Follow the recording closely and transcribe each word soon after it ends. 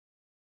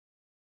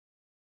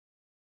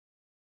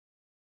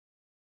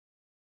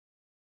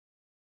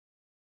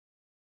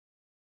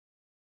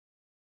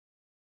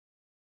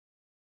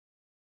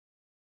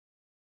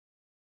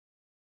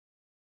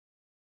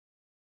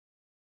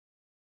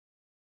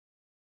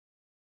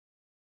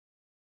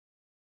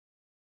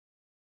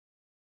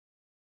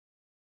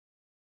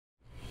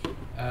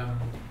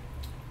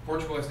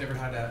Portugal has never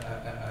had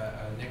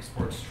an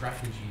export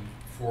strategy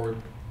for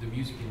the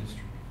music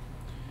industry.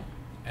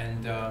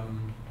 And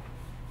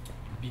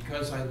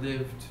because I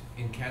lived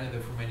in Canada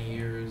for many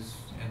years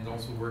and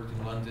also worked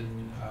in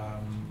London,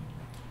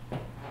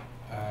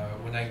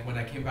 when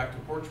I came back to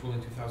Portugal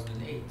in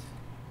 2008,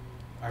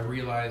 I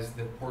realized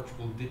that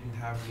Portugal didn't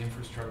have the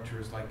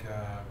infrastructures like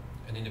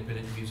an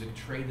independent music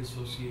trade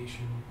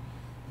association,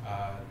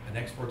 an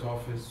export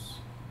office.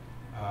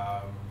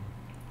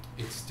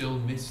 It's still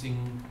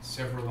missing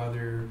several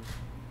other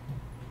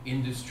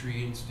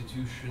industry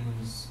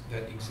institutions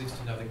that exist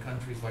in other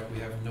countries, like we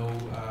have no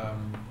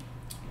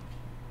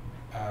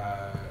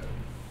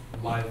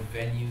live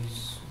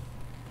venues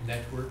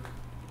network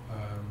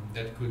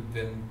that could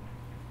then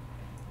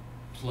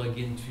plug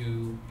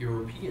into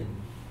European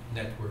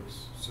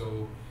networks.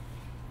 So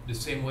the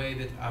same way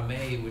that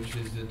AME, which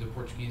is the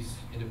Portuguese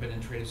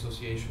Independent Trade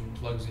Association,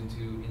 plugs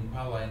into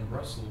Impala in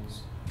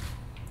Brussels,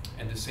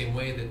 and the same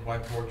way that Why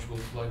Portugal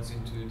plugs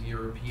into the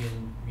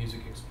European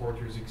Music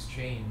Exporters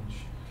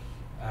Exchange,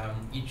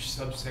 each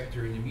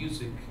subsector in the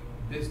music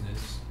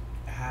business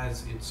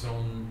has its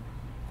own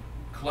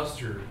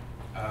cluster.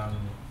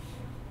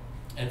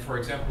 And for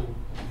example,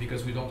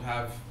 because we don't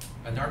have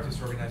an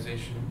artist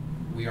organization,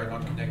 we are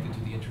not connected to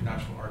the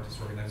International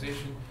Artists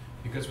Organization.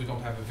 Because we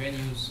don't have a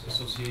venues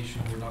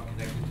association, we're not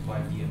connected to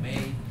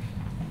IVMA.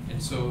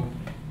 And so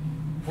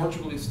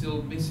Portugal is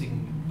still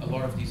missing a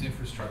lot of these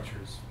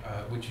infrastructures,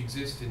 which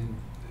exist in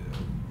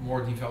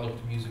more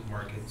developed music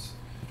markets,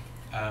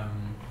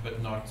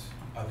 but not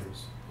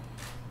others.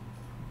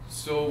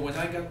 So when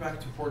I got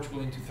back to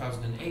Portugal in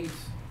 2008,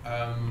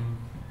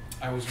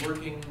 I was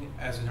working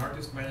as an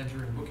artist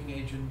manager and booking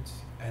agent,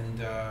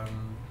 and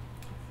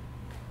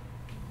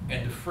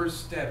the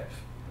first step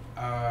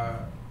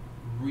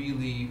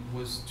really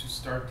was to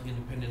start the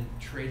Independent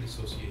Trade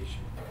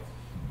Association.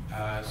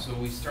 So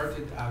we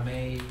started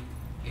AME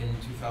in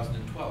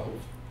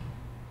 2012,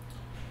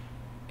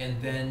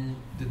 and then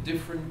the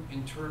different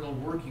internal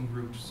working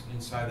groups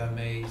inside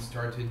AME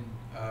started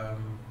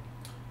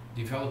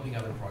developing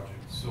other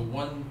projects. So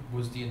one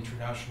was the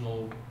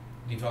International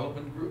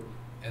Development Group,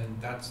 and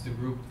that's the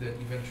group that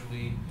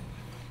eventually,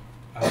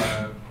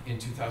 in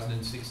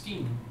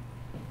 2016,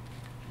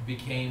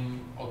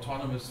 became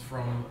autonomous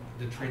from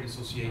the trade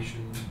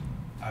association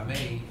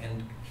AME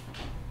and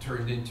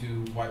turned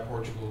into Why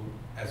Portugal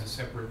as a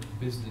separate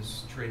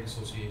business trade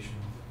association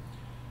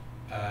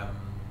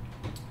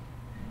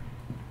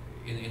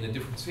in a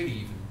different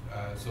city even.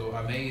 So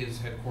AME is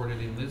headquartered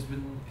in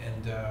Lisbon,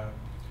 and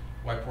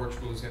Why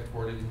Portugal is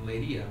headquartered in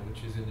Leiria,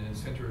 which is in the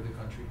center of the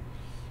country.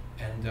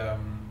 And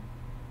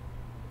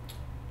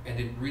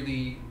it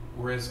really,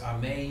 whereas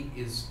AME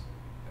is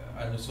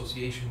an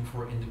association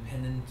for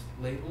independent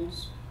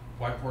labels,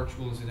 Why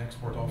Portugal is an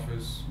export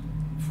office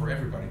for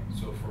everybody.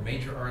 So for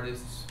major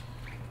artists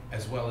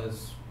as well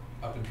as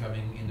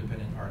up-and-coming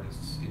independent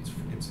artists.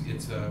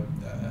 It's a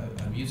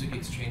music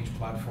exchange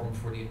platform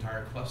for the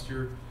entire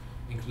cluster,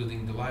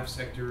 including the live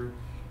sector,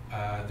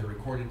 the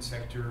recorded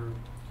sector,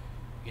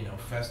 you know,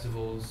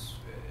 festivals,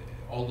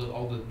 all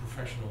the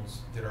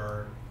professionals that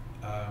are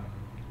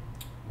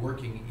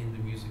working in the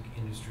music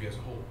industry as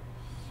a whole.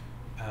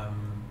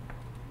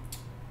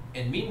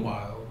 And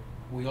meanwhile,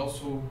 we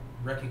also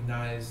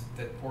recognized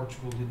that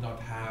Portugal did not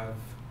have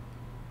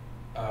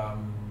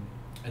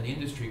an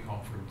industry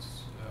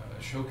conference,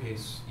 a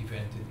showcase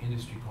event, an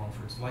industry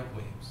conference like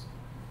Waves.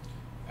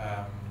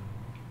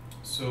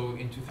 So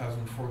in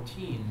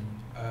 2014,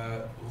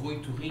 Rui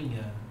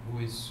Turinha, who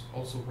is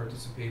also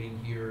participating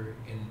here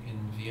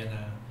in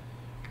Vienna,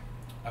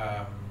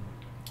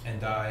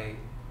 and I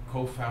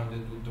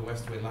co-founded the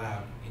Westway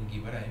Lab in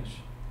Guimarães,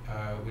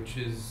 which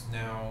is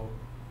now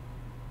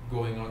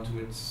going on to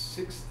its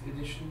 6th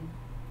edition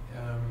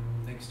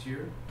next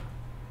year.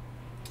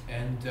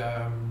 And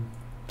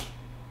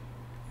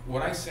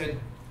what I said,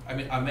 I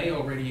mean, AME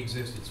already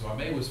existed. So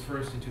AME was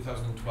first in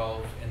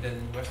 2012, and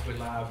then Westway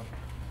Lab,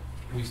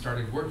 we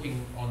started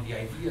working on the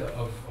idea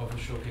of a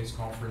showcase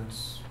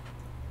conference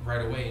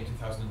right away in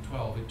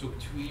 2012. It took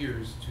 2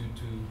 years to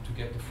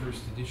get the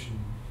first edition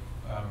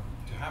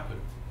to happen.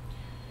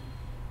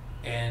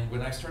 And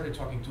when I started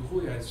talking to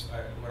Rui,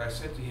 what I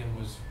said to him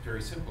was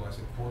very simple. I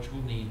said,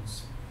 Portugal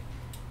needs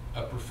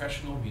a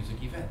professional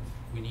music event.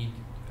 We need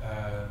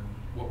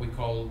what we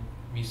call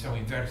missão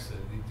inversa,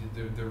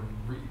 the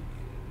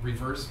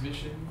reverse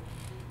mission,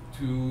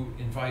 to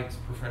invite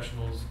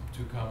professionals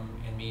to come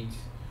and meet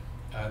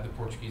the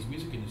Portuguese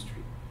music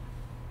industry.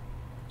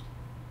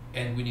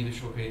 And we need a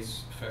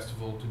showcase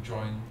festival to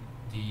join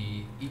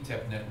the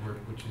ETEP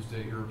network, which is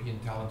the European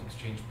Talent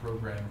Exchange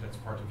Program that's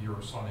part of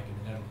Eurosonic in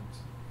the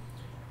Netherlands.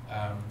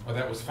 Or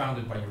that was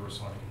founded by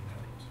Eurosonic in the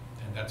Netherlands.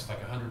 And that's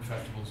like 100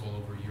 festivals all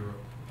over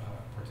Europe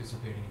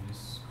participating in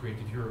this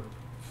Creative Europe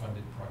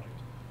funded project.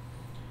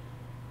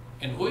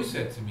 And Roy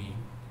said to me,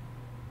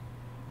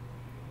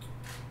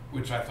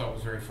 which I thought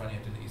was very funny,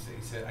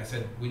 I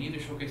said, we need a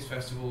showcase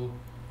festival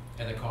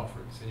and a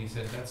conference. And he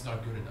said, that's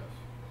not good enough.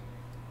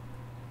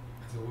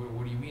 I So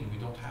what do you mean? We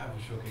don't have a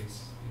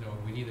showcase, you know,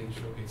 we need a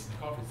showcase in the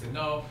conference. They said,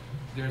 no,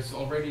 there's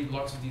already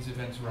lots of these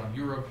events around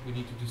Europe, we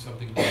need to do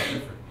something a little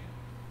different.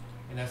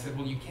 And I said,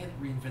 well, you can't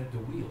reinvent the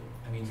wheel.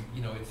 I mean,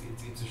 you know,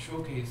 it's a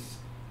showcase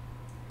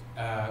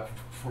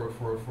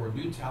for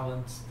new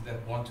talents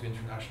that want to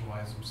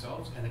internationalize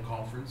themselves, and a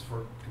conference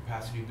for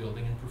capacity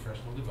building and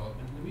professional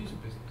development in the music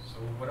business. So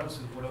what else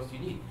do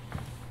you need?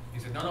 He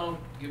said, no,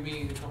 give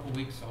me a couple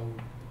weeks, I'll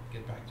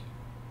get back to you.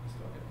 I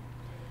said,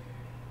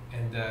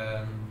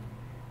 okay.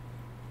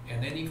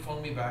 And then he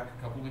phoned me back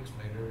a couple weeks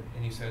later,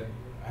 and he said,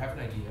 I have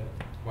an idea.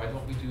 Why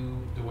don't we do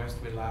the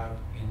Westway Lab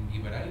in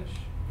Guimarães,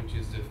 which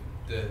is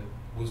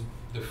was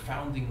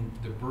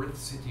the birth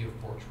city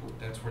of Portugal.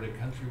 That's where the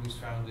country was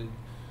founded.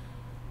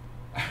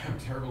 I'm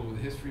terrible with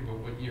history, but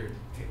what year?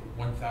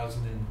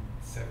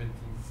 1070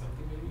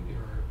 something maybe,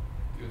 or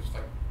it was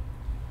like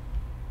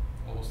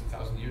almost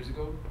 1,000 years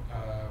ago.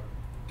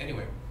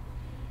 Anyway,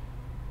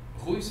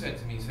 Rui said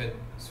to me, he said,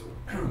 so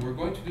we're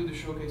going to do the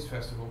Showcase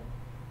Festival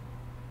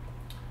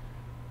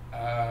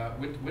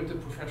with the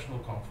professional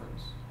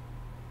conference,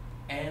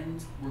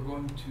 and we're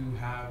going to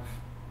have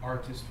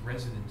artist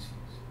residencies.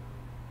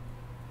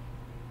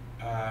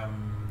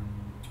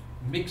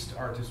 Mixed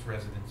artist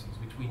residencies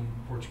between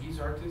Portuguese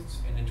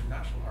artists and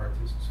international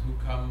artists who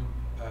come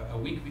a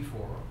week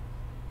before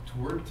to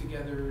work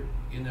together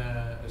in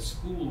a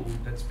school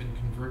that's been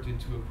converted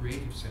to a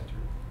creative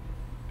center.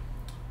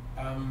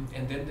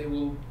 And then they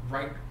will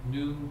write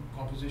new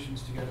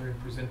compositions together and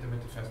present them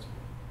at the festival.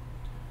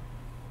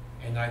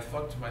 And I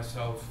thought to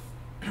myself,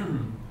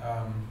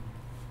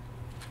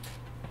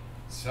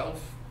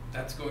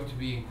 that's going to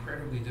be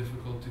incredibly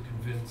difficult to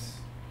convince,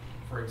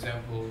 for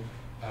example,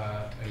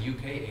 a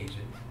UK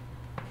agent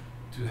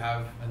to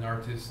have an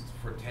artist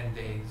for 10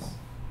 days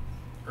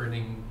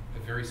earning a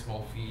very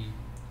small fee,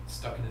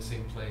 stuck in the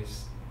same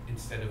place,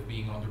 instead of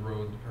being on the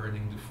road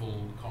earning the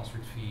full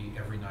concert fee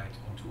every night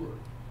on tour,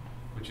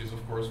 which is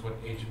of course what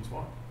agents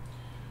want.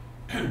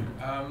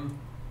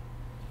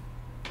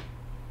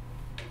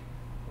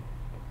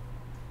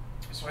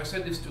 So I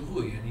said this to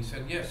Rui, and he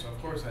said, yes, of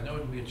course, I know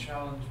it will be a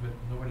challenge, but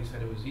nobody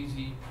said it was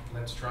easy.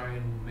 Let's try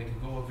and make a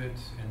go of it.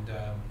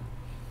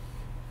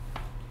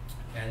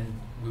 And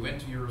we went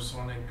to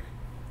Eurosonic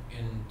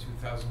in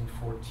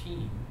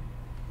 2014,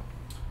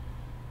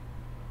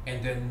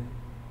 and then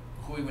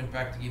Rui went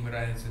back to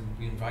Guimarães, and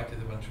we invited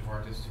a bunch of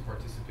artists to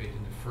participate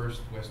in the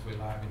first Westway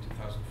Lab in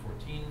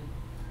 2014.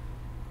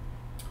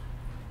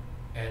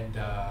 And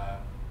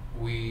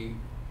we,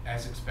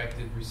 as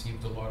expected,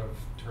 received a lot of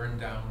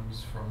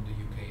turndowns from the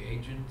UK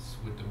agents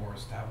with the more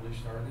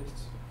established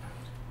artists.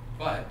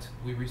 But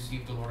we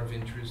received a lot of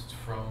interest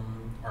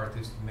from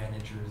artist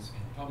managers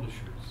and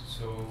publishers.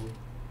 So,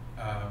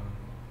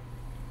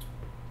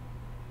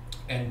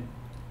 and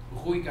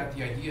Rui got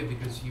the idea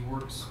because he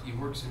works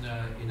in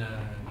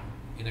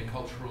a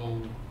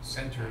cultural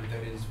center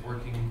that is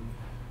working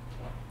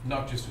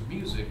not just with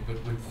music,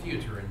 but with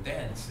theater and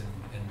dance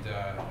and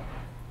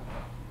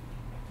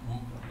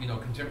you know,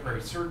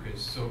 contemporary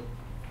circus. So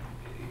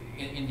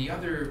in the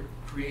other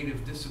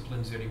creative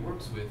disciplines that he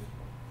works with,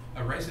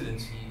 a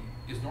residency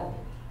is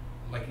normal.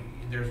 Like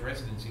there's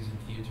residencies in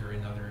theater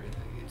and other,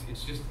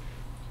 it's just,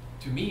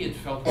 to me it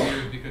felt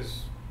weird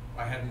because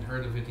I hadn't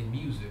heard of it in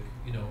music.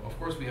 You know, of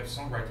course we have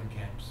songwriting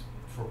camps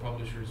for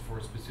publishers for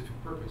a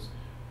specific purpose.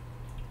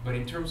 But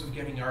in terms of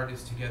getting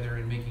artists together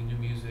and making new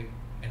music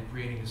and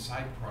creating a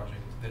side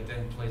project that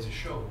then plays a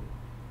show,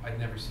 I'd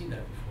never seen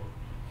that before.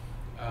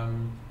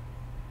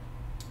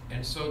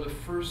 And so the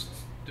first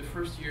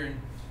year in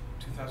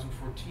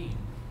 2014,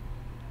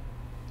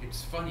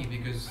 it's funny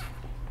because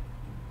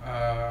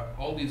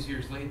all these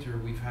years later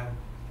we've had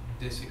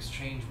this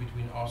exchange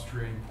between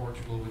Austria and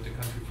Portugal, with the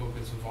country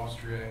focus of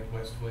Austria at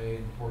Westway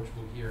and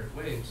Portugal here at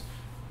Waves.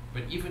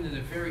 But even in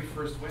the very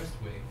first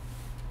Westway,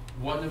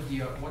 one of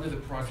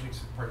the projects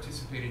that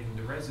participated in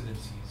the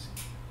residencies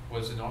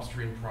was an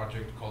Austrian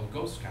project called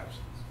Ghost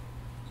Capsules.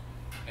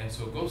 And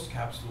so Ghost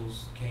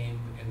Capsules came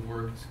and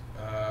worked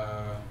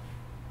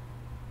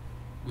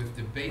with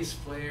the bass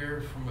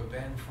player from a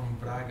band from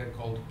Braga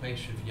called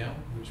Peixe Avião,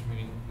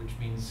 which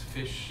means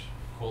fish,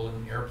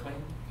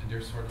 airplane. And they're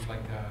sort of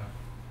like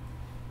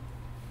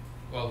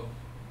well,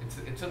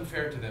 it's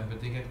unfair to them,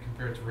 but they get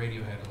compared to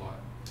Radiohead a lot.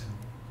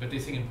 But they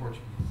sing in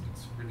Portuguese.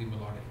 It's really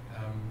melodic.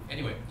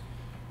 Anyway,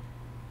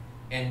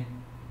 and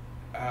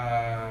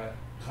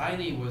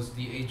Heine was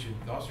the agent,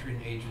 the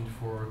Austrian agent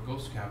for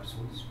Ghost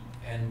Capsules,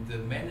 and the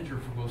manager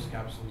for Ghost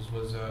Capsules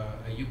was a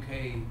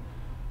UK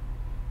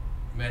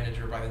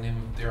manager by the name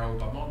of Daryl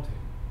Bamonte.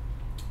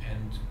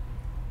 And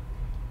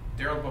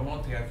Daryl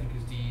Bamonte, I think,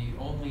 is the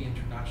only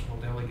international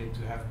delegate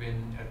to have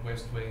been at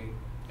Westway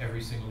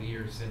every single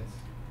year since.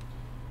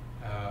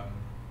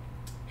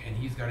 And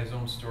he's got his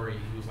own story.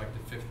 He was like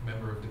the 5th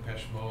member of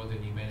Depeche Mode,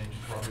 and he managed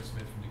Robert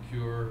Smith from The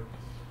Cure.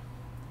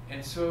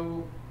 And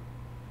so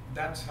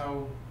that's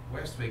how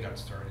Westway got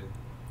started.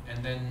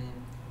 And then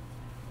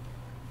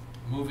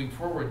moving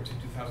forward to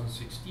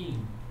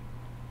 2016,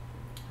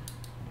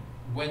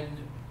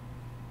 when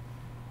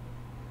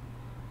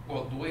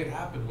well, the way it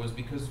happened was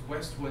because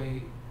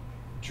Westway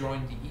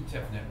joined the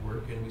ETEP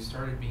network and we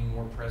started being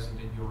more present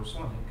in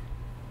Eurosonic.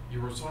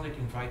 Eurosonic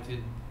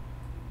invited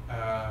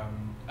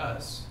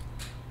us,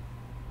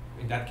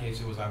 in that case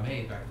it was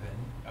AME back then,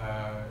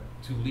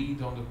 to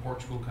lead on the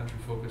Portugal country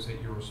focus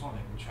at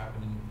Eurosonic, which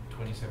happened in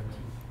 2017.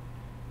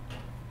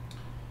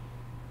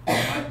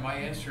 My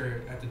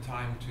answer at the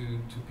time to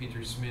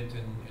Peter Smith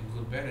and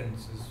Lil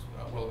Berens is,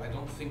 well, I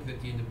don't think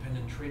that the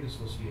Independent Trade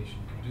Association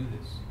can do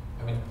this.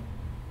 I mean,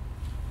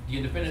 the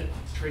Independent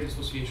Trade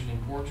Association in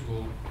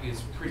Portugal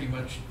is pretty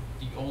much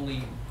the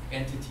only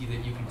entity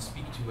that you can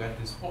speak to at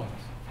this point,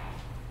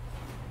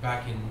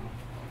 back in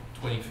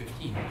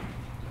 2015,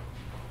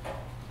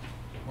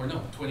 or no,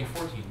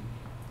 2014.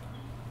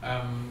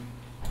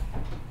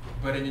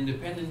 But an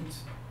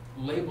independent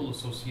label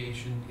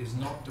association is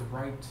not the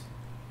right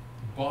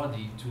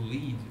body to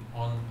lead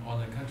on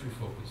a country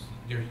focus.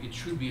 It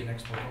should be an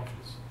export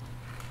office.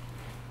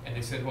 And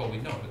they said, well, we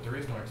know, but there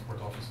is no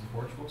export office in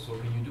Portugal, so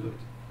can you do it?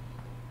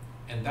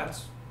 And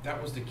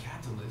that was the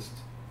catalyst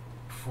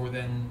for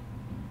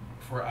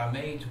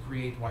AME to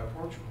create Why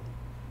Portugal.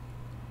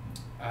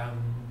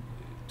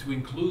 To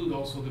include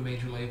also the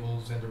major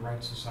labels and the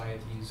rights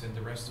societies and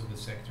the rest of the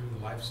sector,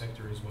 the live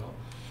sector as well,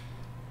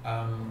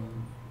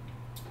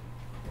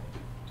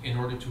 in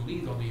order to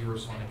lead on the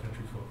Eurosonic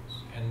country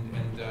focus.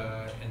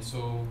 And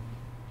so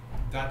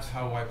that's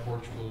how Why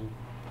Portugal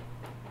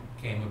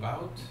came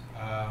about.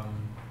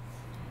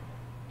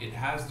 It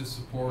has the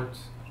support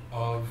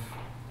of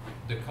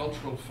the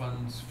cultural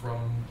funds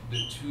from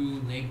the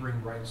two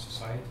neighboring rights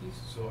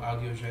societies, so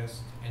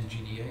Audiogest and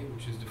GDA,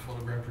 which is the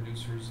Phonogram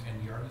Producers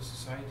and the Artists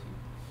Society.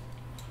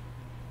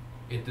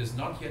 It does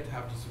not yet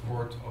have the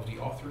support of the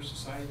Author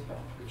Society,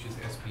 which is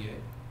SPA.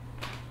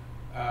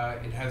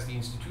 It has the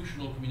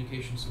institutional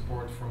communication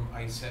support from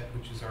ICEP,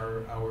 which is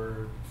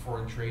our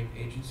foreign trade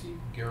agency.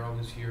 Gerald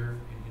is here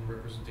in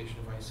representation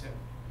of ICEP.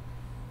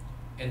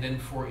 And then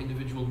for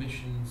individual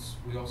missions,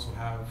 we also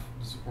have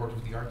the support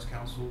of the Arts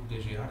Council,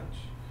 DG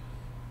Artes,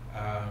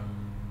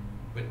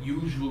 but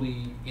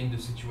usually in the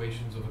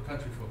situations of a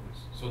country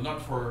focus. So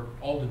not for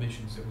all the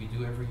missions that we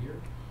do every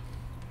year.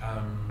 I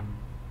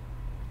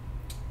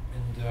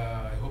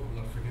hope I'm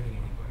not forgetting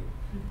anybody.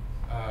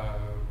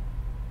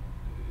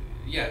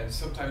 Yeah,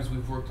 sometimes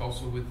we've worked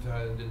also with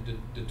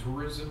the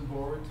tourism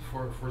board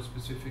for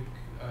specific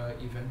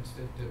events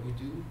that we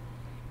do.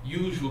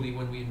 Usually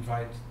when we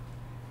invite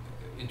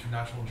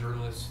international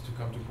journalists to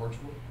come to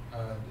Portugal,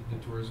 the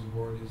tourism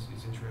board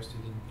is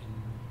interested in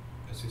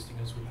assisting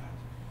us with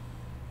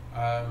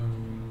that.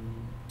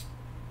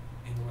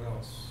 And what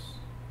else?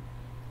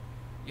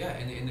 Yeah,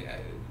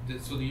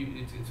 so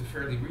it's a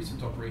fairly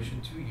recent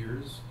operation, 2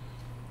 years.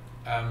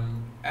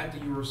 At the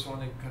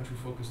Eurosonic Country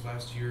Focus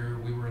last year,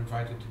 we were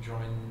invited to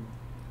join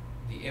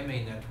the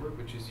MA network,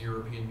 which is the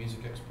European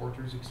Music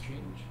Exporters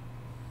Exchange.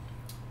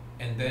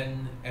 And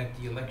then at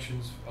the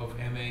elections of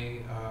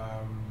MA,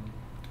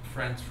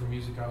 France for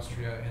Music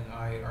Austria and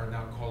I are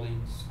now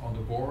colleagues on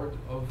the board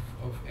of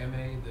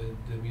MA,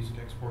 the Music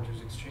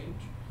Exporters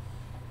Exchange.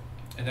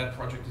 And that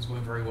project is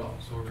going very well,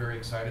 so we're very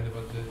excited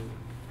about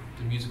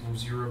the Music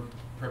Moves Europe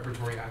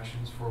preparatory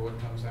actions for what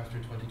comes after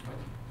 2020.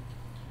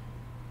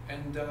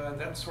 And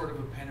that's sort of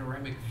a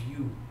panoramic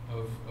view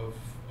of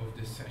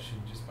this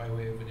session, just by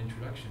way of an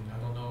introduction. I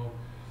don't know,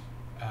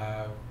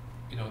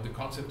 you know, the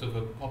concept of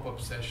a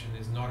pop-up session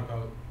is not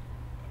about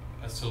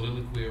a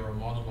soliloquy or a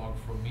monologue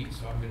from me,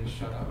 so I'm going to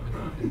shut up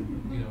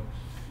and you know,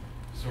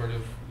 sort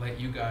of let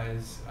you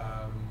guys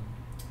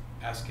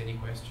ask any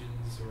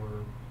questions,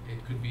 or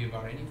it could be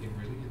about anything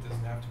really. It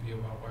doesn't have to be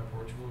about Why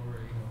Portugal, or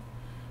you know,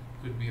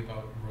 it could be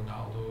about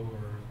Ronaldo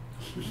or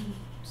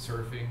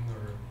surfing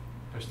or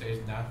pastéis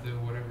de nata,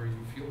 whatever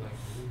you feel like.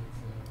 Really.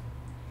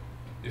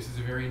 This is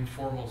a very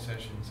informal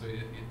session, so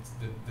it's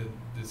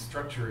the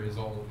structure is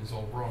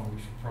all wrong.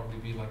 We should probably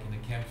be like in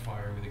a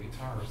campfire with a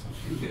guitar or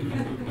something.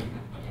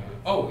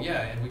 Oh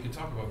yeah, and we could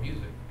talk about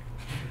music.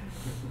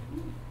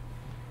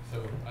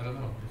 So I don't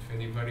know if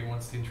anybody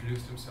wants to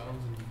introduce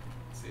themselves and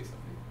say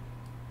something.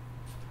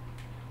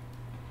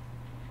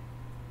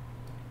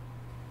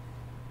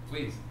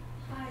 Please.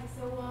 Hi,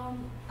 so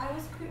I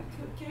was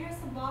curious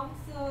about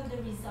the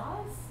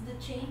results, the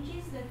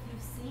changes that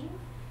you've seen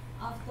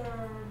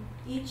after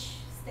each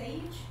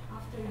stage,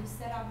 after you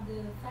set up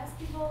the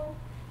festival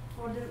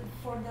for the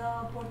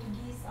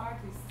Portuguese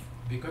artists.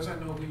 Because I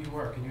know who you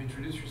are, can you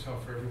introduce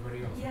yourself for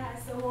everybody else? Yeah,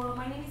 so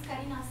my name is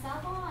Karina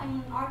Sava,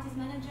 I'm an artist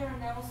manager,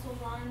 and I also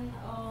run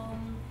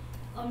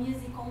a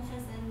music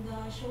conference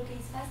and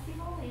showcase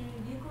festival in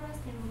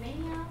Bucharest, in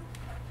Romania,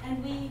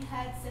 and we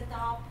had set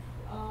up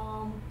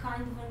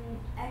kind of an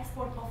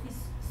export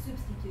office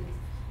substitute.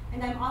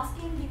 And I'm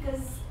asking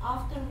because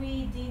after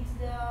we did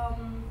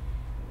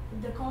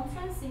the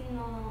conference in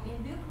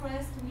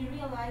Bucharest, we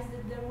realized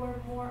that there were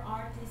more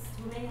artists,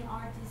 Romanian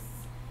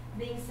artists,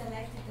 being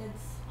selected at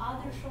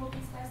other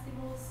showcase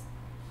festivals.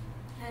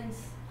 And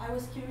I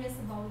was curious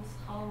about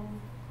how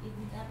it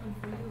did happen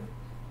for you.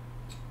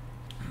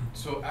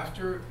 So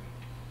after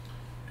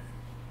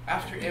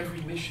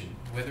every mission,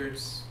 whether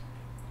it's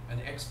an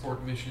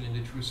export mission in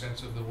the true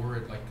sense of the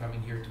word, like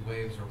coming here to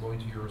Waves or going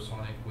to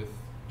Eurosonic with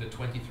the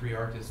 23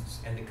 artists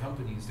and the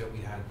companies that we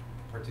had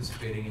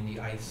participating in the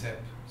ICEP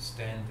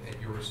stand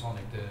at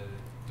Eurosonic,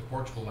 the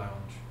Portugal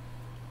Lounge,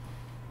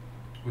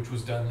 which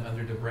was done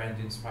under the brand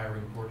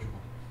Inspiring Portugal.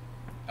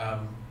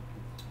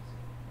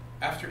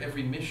 After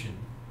every mission,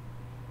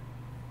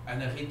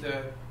 Ana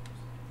Rita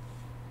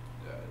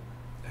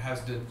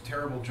has the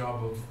terrible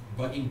job of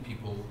bugging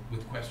people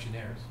with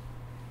questionnaires.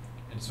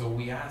 And so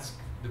we ask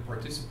the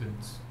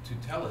participants to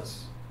tell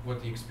us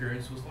what the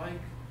experience was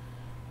like,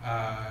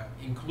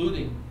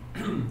 including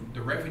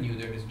the revenue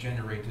that is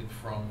generated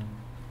from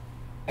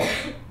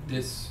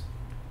this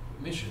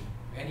mission,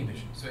 any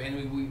mission. So,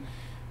 and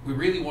we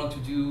really want to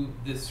do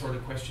this sort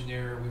of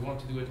questionnaire. We want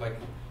to do it like,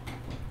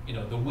 you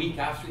know, the week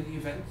after the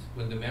event,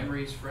 when the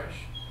memory is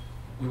fresh.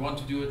 We want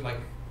to do it like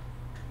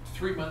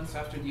 3 months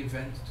after the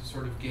event to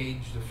sort of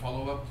gauge the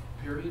follow-up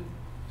period.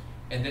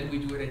 And then we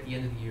do it at the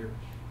end of the year.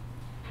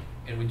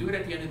 And we do it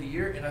at the end of the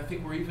year, and I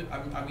think we're even,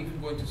 I'm even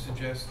going to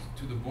suggest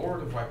to the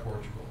board of Why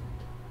Portugal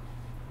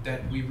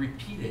that we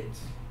repeat it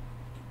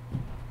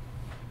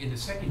in the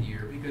second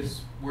year,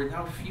 because we're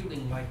now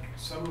feeling like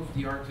some of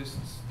the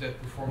artists that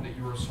performed at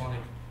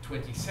Eurosonic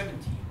 2017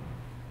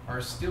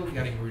 are still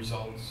getting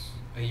results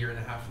a year and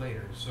a half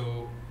later.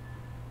 So,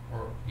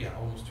 or yeah,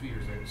 almost 2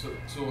 years later.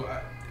 So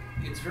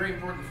it's very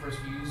important for us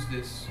to use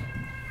this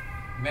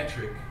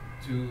metric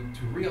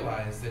to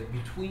realize that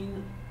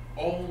between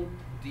all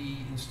the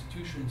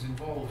institutions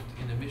involved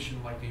in a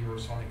mission like the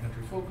Eurosonic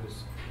Country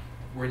Focus,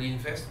 where the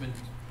investment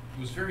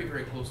was very,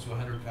 very close to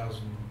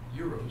 100,000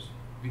 euros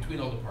between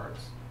all the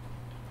parts,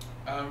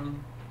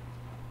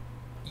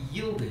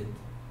 yielded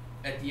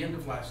at the end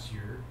of last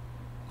year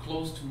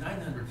close to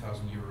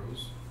 900,000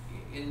 euros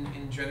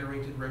in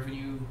generated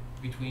revenue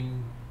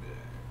between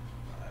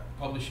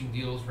publishing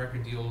deals,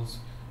 record deals,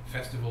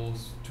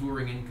 festivals,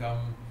 touring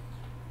income,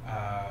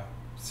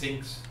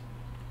 syncs.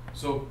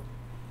 So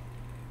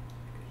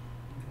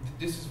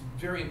this is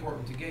very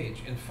important to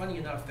gauge, and funny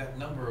enough, that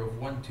number of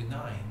 1 to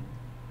 9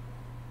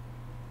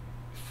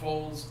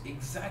 falls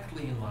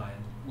exactly in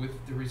line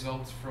with the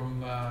results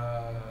from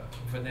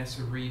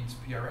Vanessa Reed's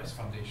PRS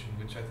Foundation,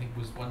 which I think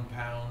was £1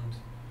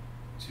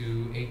 to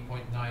 £8.9,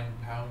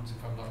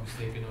 if I'm not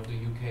mistaken, of the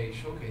UK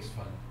Showcase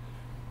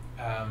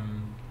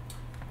Fund.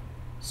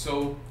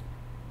 So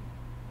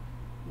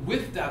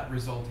with that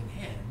result in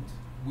hand,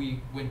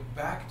 we went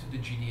back to the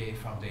GDA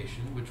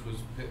Foundation, which was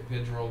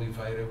Pedro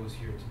Oliveira was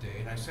here today,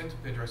 and I said to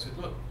Pedro, I said,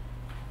 look,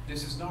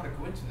 this is not a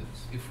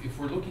coincidence. If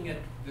we're looking at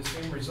the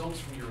same results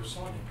from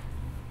Eurosonic,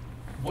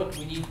 what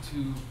we need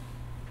to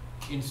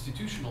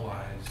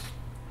institutionalize,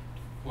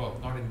 well,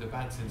 not in the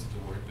bad sense of the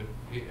word,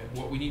 but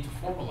what we need to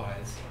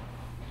formalize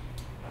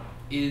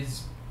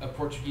is a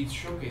Portuguese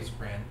showcase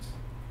grant,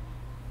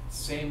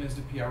 same as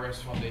the PRS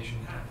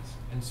Foundation has.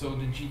 And so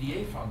the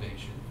GDA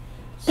Foundation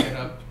set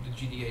up the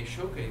GDA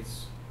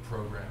Showcase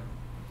program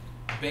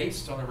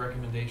based on a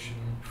recommendation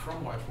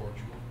from Why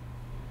Portugal.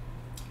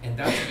 And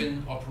that's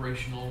been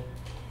operational.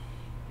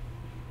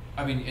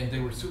 I mean, and they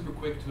were super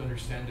quick to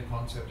understand the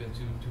concept and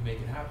to make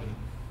it happen.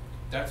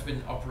 That's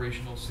been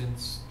operational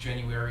since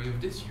January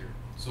of this year.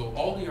 So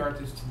all the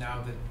artists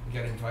now that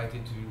get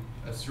invited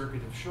to a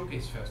circuit of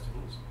showcase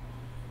festivals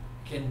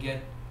can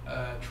get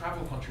a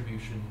travel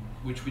contribution,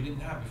 which we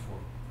didn't have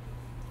before.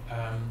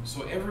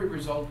 So every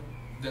result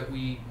that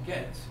we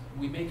get,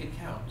 we make it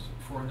count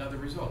for another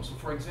result. So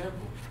for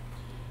example,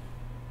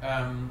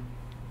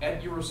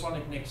 at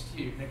Eurosonic next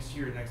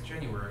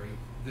January,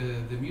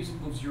 the Music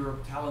Moves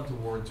Europe Talent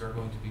Awards are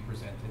going to be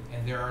presented,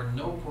 and there are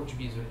no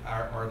Portuguese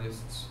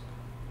artists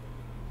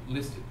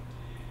listed.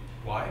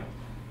 Why?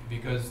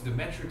 Because the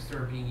metrics that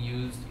are being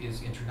used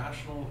is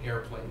international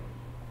airplay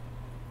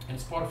and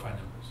Spotify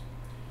numbers.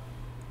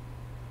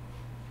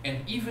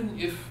 And even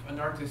if an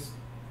artist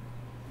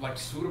like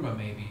Surma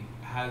maybe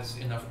has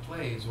enough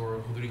plays, or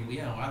Rodrigo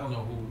Leão, I don't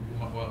know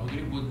well,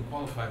 Rodrigo wouldn't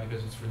qualify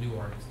because it's for new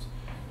artists.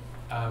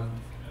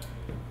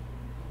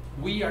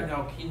 We are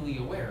now keenly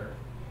aware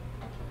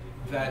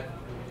that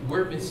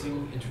we're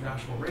missing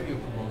international radio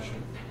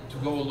promotion to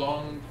go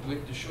along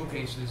with the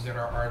showcases that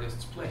our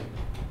artists play.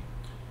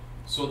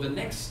 So the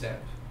next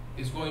step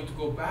is going to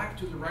go back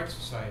to the rights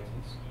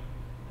societies,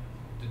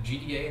 the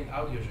GDA and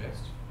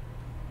Audiogest,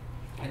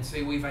 and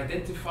say we've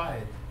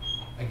identified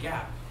a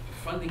gap, a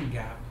funding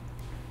gap,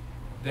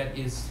 that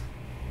is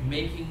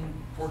making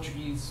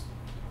Portuguese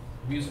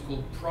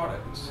musical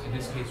products, in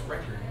this case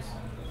records,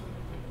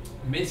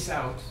 miss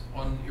out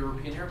on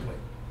European airplay.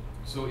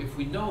 So if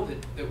we know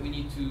that we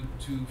need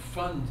to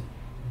fund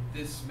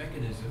this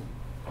mechanism,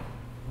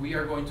 we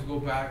are going to go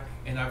back,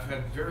 and I've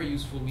had very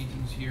useful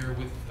meetings here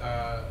with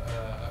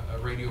a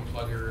radio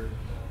plugger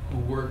who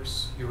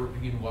works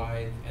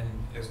European-wide and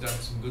has done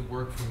some good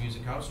work for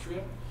Music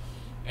Austria.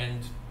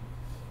 And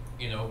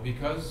you know,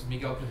 because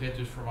Miguel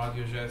Carretas from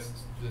Audiogest,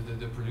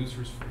 the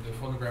producers, the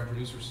Phonogram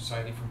Producer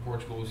Society from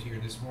Portugal was here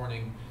this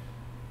morning,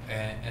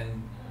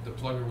 and the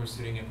plugger was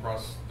sitting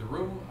across the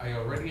room, I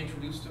already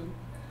introduced him,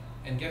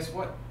 and guess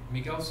what?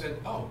 Miguel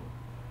said, oh,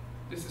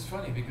 This is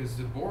funny because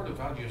the board of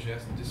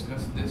Audiogest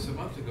discussed this a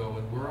month ago,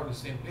 and we're on the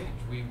same page.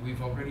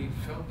 We've already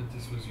felt that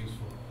this was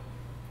useful,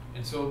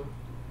 and so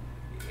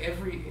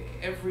every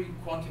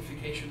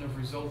quantification of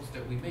results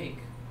that we make,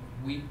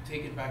 we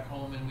take it back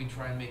home and we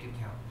try and make it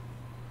count.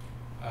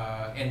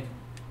 And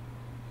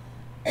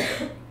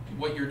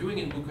what you're doing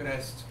in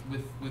Bucharest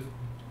with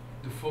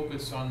the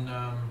focus on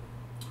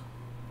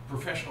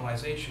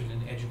professionalization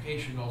and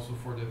education also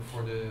for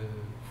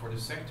the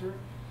sector,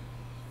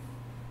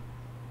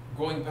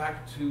 going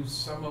back to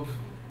some of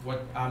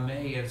what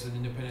AME as an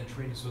independent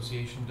trade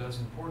association does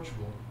in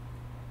Portugal,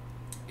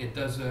 it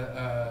does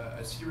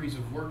a series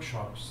of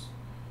workshops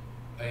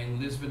in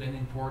Lisbon and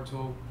in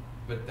Porto,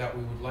 but that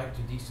we would like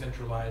to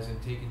decentralize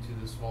and take into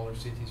the smaller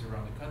cities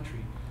around the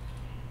country.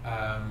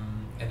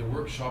 And the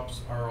workshops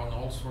are on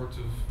all sorts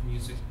of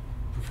music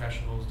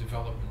professionals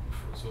development,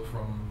 so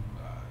from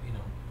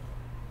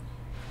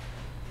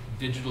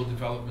digital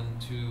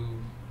development to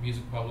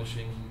music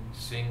publishing,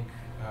 sync,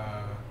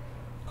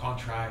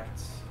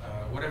 contracts,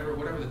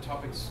 whatever the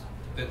topics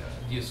that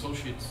the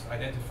associates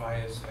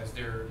identify as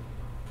their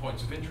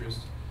points of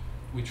interest,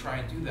 we try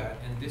and do that.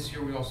 And this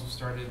year we also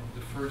started the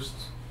first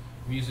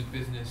music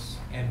business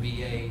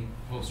MBA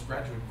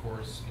postgraduate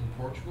course in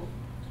Portugal.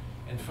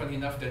 And funny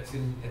enough, it's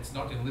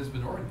not in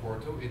Lisbon or in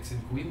Porto, it's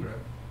in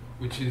Coimbra,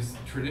 which is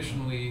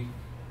traditionally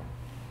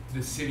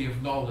the city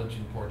of knowledge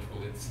in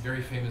Portugal. It's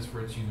very famous for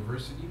its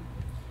university.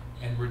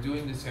 And we're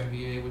doing this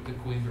MBA with the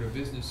Coimbra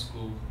Business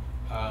School.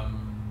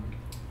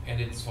 And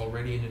it's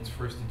already in its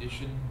first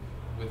edition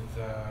with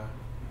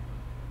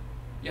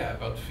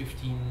about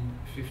 15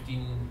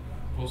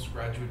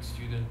 postgraduate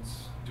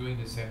students doing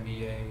this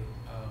MBA.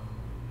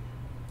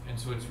 And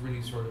so it's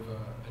really sort of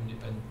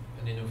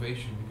an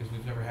innovation, because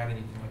we've never had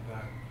anything like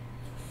that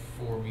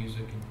for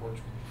music in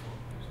Portugal before.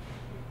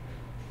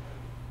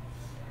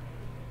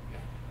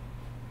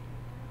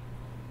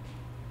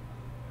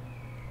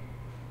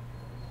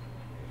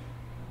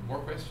 More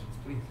questions,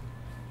 please.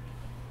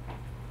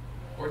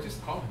 Or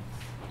just comments.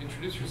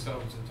 Introduce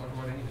yourselves and talk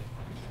about anything.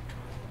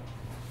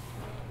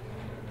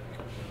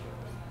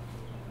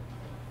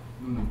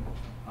 Nuno,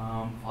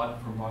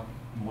 from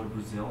Mode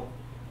Brazil,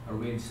 a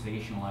radio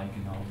station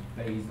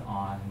based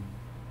on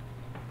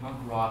punk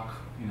rock,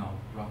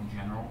 rock in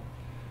general.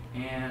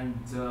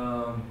 And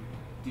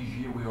this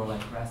year we were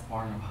press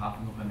partner of half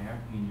an open air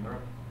in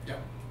Europe.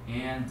 Yeah.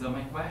 And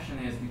my question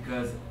is,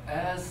 because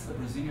as a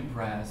Brazilian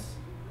press,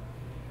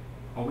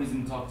 always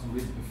in talk to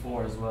Liz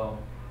before as well,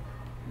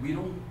 we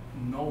don't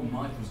know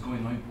much what's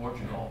going on in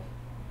Portugal.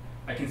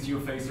 I can see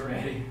your face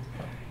already.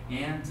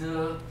 And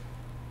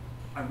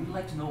I'd really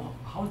like to know,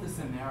 how is the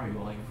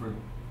scenario for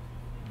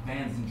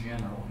bands in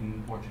general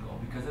in Portugal?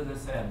 Because as I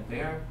said,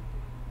 there,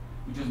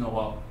 we just know,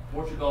 well,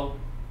 Portugal,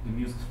 the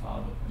music's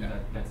fado, yeah.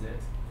 That's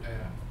it.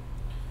 Yeah.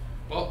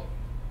 Well,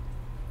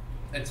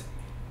 it's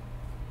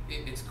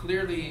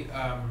clearly,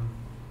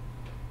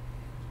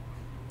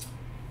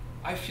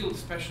 I feel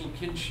special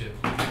kinship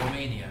with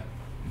Romania,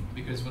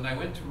 because when I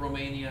went to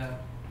Romania,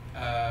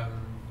 I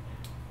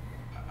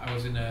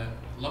was in a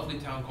lovely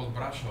town called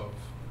Brașov,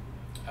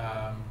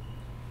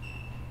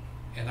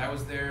 and I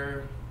was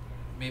there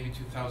maybe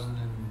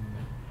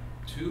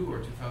 2002 or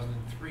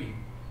 2003,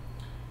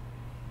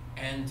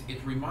 and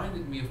it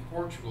reminded me of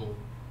Portugal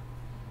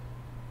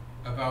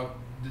about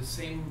the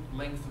same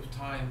length of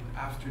time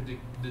after the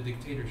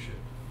dictatorship.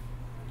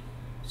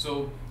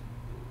 So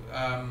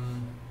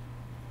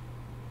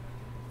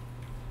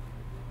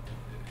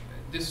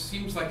this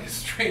seems like a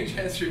strange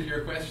answer to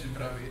your question,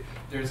 but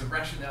there's a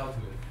rationale to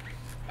it.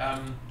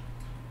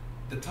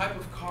 The type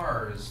of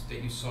cars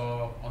that you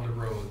saw on the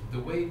road, the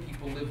way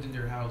people lived in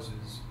their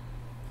houses,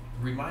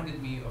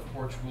 reminded me of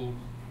Portugal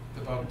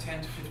about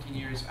 10 to 15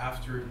 years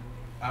after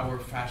our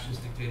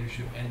fascist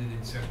dictatorship ended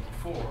in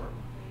 '74.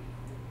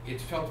 It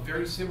felt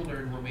very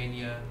similar in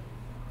Romania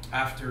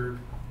after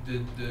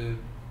the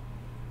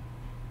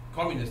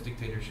communist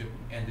dictatorship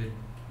ended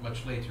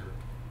much later.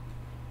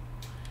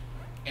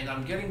 And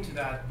I'm getting to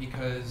that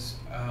because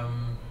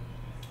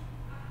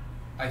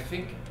I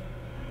think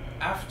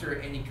after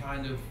any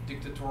kind of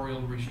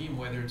dictatorial regime,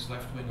 whether it's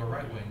left-wing or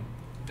right-wing,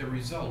 the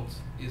result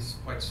is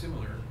quite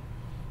similar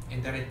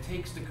in that it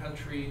takes the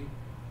country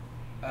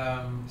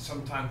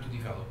some time to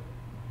develop.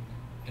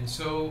 And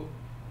so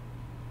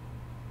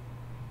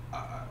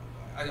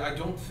I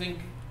don't think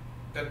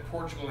that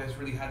Portugal has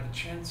really had the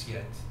chance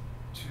yet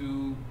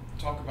to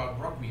talk about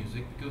rock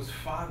music, because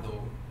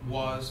fado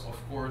was, of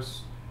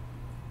course,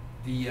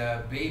 the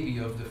baby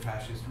of the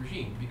fascist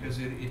regime, because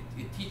it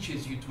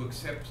teaches you to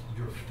accept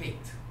your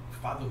fate.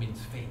 Fado means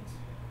fate.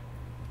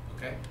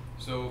 Okay?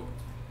 So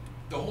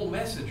the whole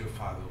message of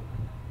fado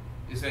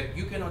is that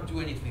you cannot do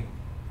anything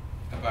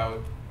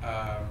about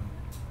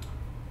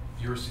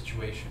your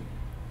situation.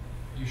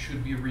 You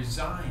should be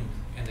resigned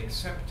and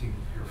accepting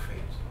your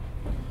fate.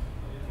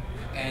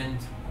 And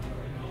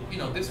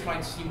this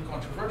might seem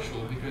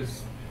controversial,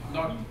 because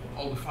not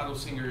all the fado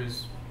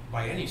singers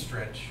by any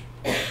stretch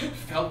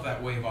felt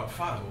that way about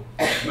fado,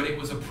 but it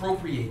was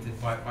appropriated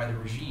by the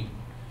regime.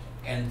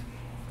 And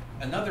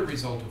another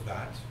result of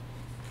that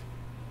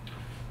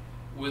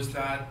was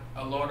that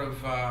a lot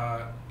of,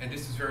 and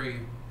this is very,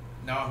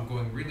 now I'm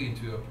going really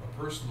into a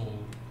personal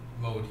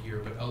mode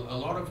here, but a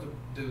lot of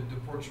the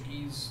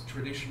Portuguese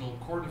traditional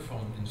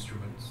cordophone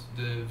instruments,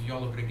 the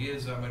viola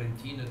breguesa,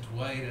 marentina,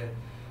 toeira,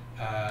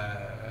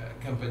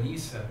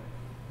 campaniça,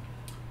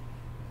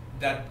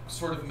 that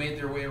sort of made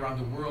their way around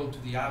the world to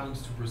the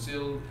islands, to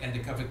Brazil, and the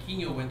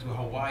cavaquinho went to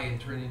Hawaii and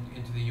turned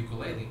into the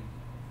ukulele.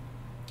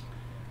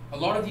 A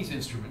lot of these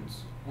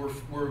instruments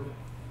were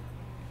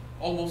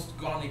almost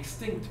gone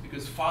extinct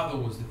because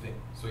fado was the thing.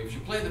 So if you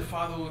play the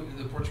fado,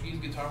 the Portuguese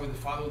guitar with the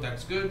fado,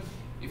 that's good.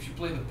 If you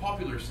play the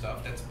popular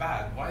stuff, that's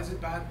bad. Why is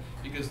it bad?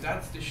 Because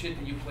that's the shit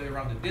that you play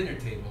around the dinner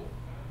table.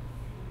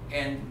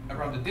 And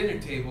around the dinner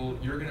table,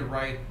 you're gonna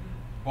write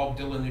Bob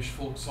Dylan-ish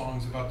folk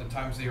songs about the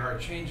times they are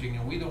changing,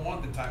 and we don't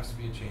want the times to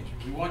be a-changing.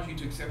 We want you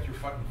to accept your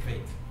fucking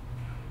fate.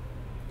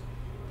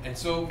 And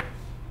so,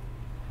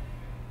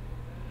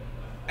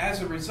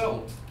 as a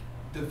result,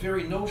 the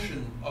very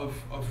notion of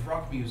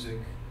rock music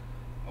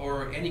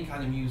or any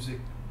kind of music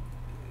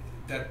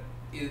that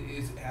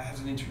has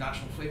an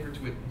international flavor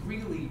to it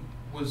really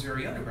was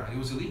very underground. It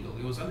was illegal.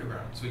 It was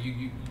underground. So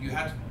you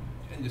had to,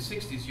 in the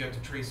 60s, you had to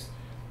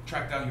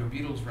track down your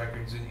Beatles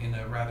records in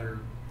a rather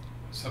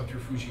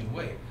subterfugian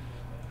way,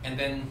 and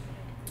then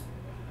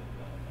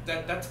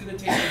that's going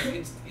to take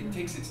it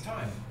takes its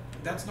time.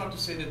 That's not to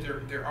say that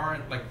there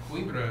aren't, like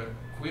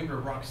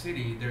Coimbra Rock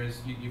City.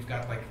 You've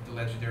got like the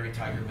legendary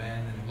Tiger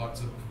Man and lots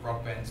of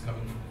rock bands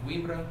coming from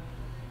Coimbra.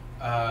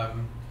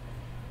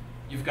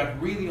 You've got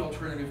really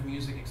alternative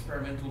music,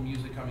 experimental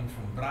music coming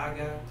from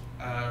Braga.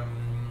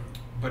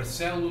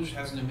 Barcelos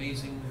has an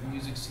amazing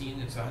music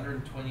scene. It's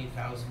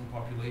 120,000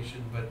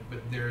 population, but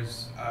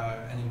there's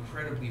an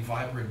incredibly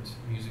vibrant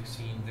music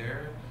scene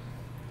there.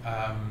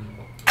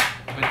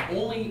 But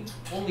only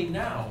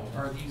now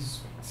are these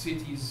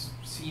cities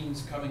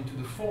scenes coming to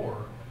the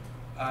fore,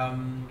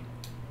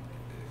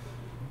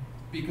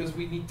 because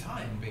we need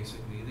time.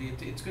 Basically,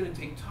 it's going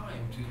to take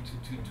time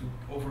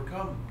to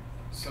overcome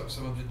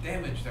some of the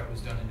damage that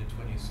was done in the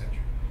 20th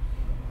century.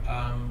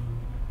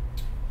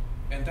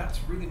 And that's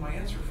really my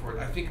answer for it.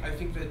 I think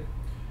that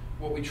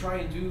what we try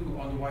and do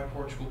on the Why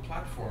Portugal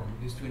platform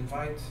is to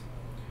invite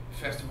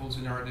festivals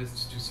and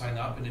artists to sign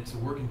up, and it's a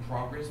work in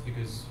progress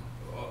because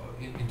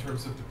in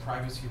terms of the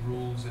privacy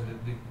rules and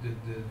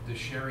the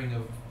sharing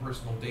of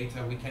personal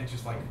data, we can't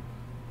just like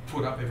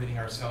put up everything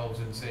ourselves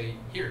and say,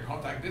 here,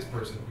 contact this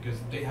person, because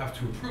they have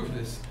to approve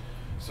this.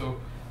 So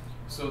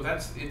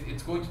that's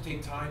it's going to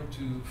take time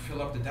to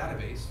fill up the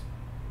database.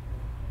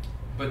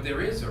 But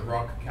there is a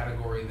rock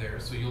category there,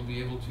 so you'll be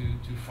able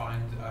to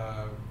find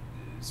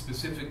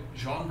specific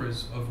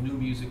genres of new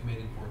music made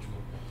in Portugal.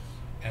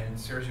 And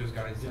Sergio's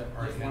got his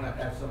I just want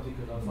to add something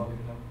because I was talking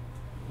to him.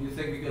 Do you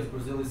think because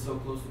Brazil is so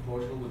close to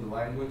Portugal with the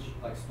language,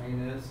 like Spain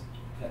is,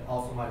 that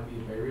also might be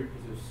a barrier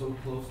because they're so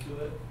close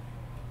to it?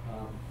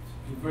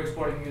 If we're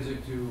exporting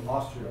music to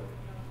Austria,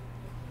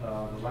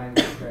 the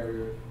language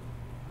barrier,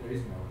 there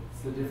is no.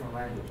 It's a different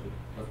language.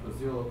 But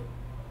Brazil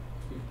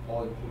speaks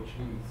all in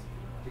Portuguese.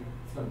 I think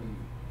it's going to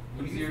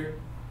be easier.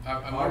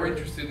 I'm more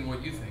interested in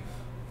what you think.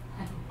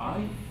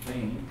 I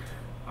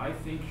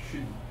think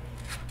should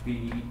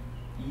be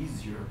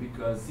easier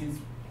because since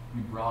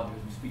we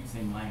brothers, we speak the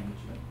same language,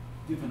 like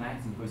different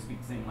accents, but we speak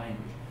the same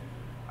language.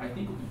 I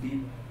think it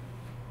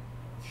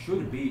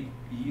should be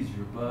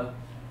easier, but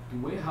the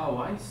way how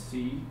I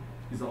see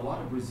is a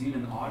lot of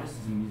Brazilian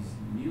artists and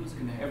music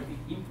and everything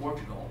in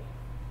Portugal.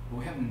 But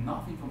we have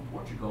nothing from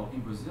Portugal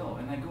in Brazil,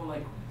 and I go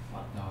like,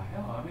 what the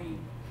hell? I mean,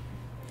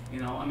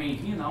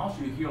 here in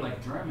Austria you hear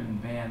like German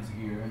bands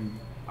here, and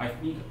I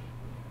think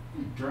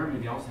in Germany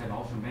they also have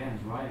Austrian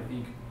bands, right? I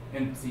think,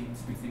 and speak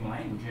the same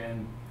language,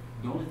 and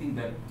the only thing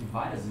that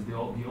divides us is the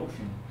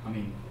ocean. I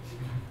mean,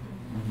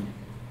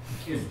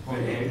 it's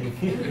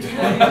big.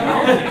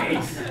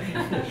 Nowadays,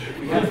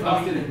 we have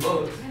busted in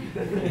boats,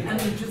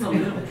 and it's just a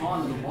little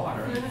pond in the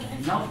water.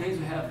 Nowadays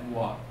we have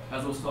what?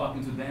 As I was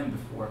talking to them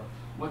before,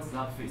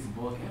 WhatsApp,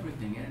 Facebook,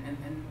 everything,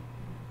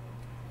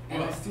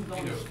 and I still don't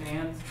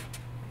understand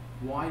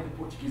why the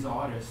Portuguese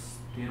artists,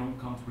 they don't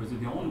come to Brazil.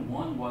 The only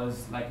one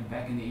was like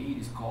back in the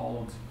 80s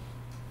called,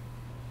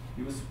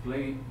 he was to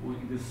play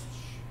in this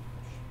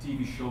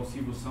TV show,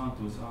 Silvio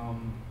Santos,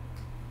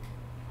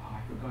 I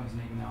forgot his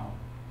name now.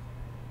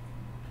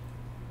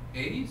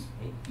 80s?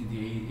 In the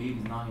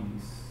 80s,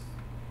 90s.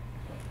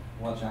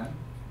 What genre?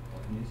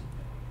 What music?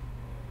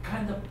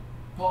 Kind of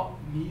pop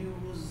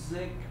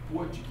music,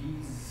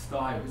 Portuguese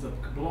style. He's a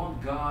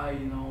blonde guy,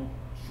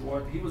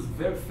 short. He was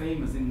very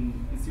famous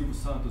in Silvio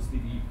Santos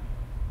TV,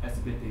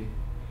 SBT.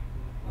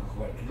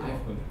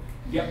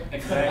 Yep,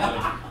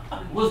 exactly.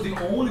 Was the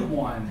only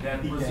one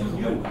that Brazil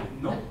knew.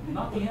 No,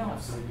 nothing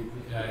else.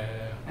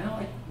 Yeah. And I'm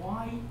like,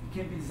 why it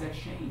can't be this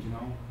exchange,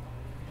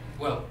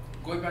 Well,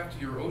 going back to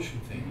your ocean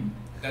thing,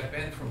 that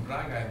band from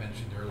Braga I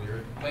mentioned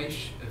earlier,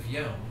 Peixe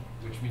Avião,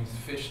 which means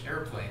fish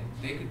airplane,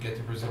 they could get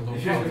to Brazil no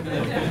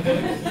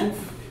problem.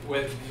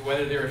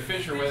 Whether they're a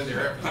fish or whether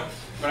they're airplane.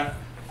 But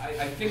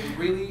I think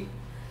really,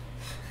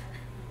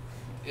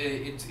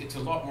 it's a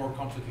lot more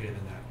complicated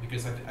than that,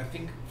 because I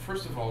think,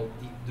 first of all,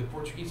 the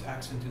Portuguese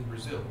accent in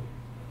Brazil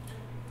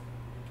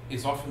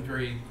is often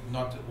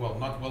not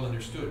well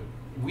understood.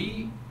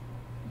 We,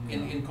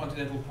 in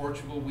continental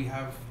Portugal, we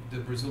have the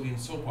Brazilian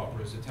soap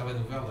operas, the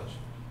telenovelas,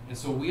 and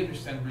so we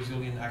understand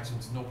Brazilian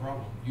accents no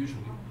problem,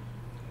 usually.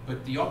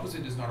 But the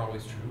opposite is not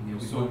always true. Yeah,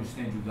 we don't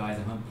understand you guys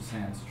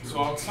 100%. It's true.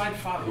 So outside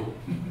Fado,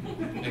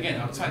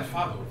 outside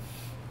Fado,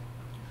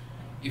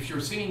 if you're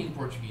singing in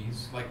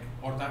Portuguese, like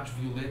Ornatos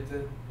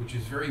Violeta, which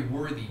is very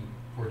worthy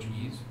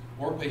Portuguese,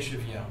 or Peixe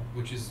Avião,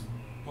 which is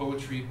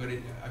poetry, but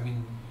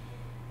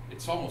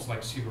it's almost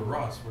like Sigur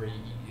Rós, where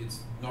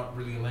it's not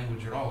really a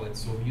language at all,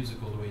 it's so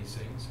musical the way he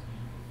sings.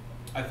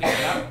 I think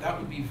that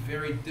would be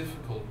very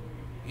difficult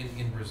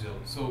in Brazil.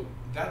 So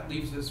that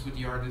leaves us with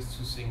the artists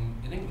who sing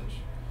in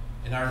English.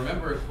 And I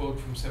remember a quote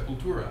from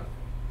Sepultura,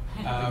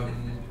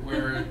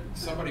 where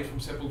somebody from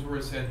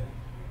Sepultura said,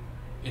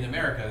 in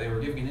America, they were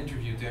giving an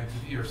interview to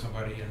MTV or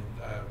somebody, and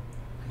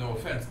no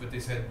offense, but they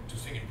said, to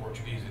sing in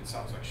Portuguese, it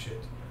sounds like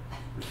shit.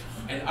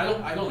 And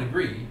I don't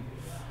agree,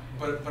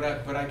 but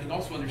I can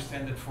also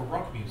understand that for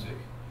rock music,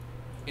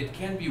 it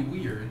can be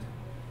weird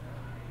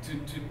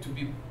to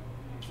be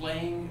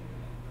playing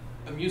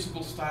a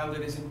musical style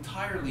that is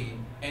entirely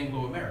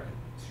Anglo-American.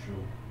 It's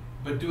true.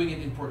 But doing it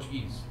in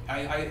Portuguese.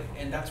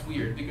 And that's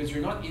weird, because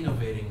you're not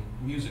innovating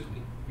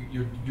musically.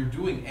 You're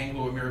doing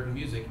Anglo-American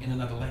music in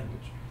another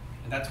language.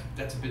 And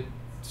that's a bit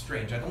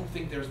strange. I don't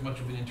think there's much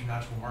of an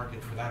international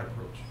market for that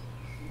approach.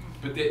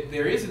 But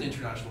there is an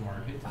international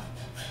market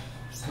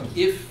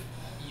if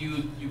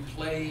you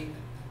play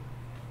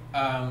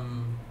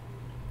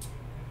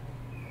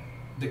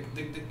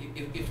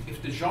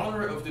if the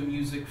genre of the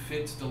music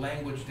fits the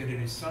language that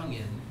it is sung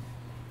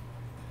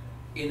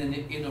in an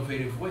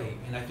innovative way.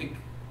 And I think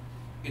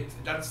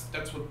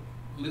that's what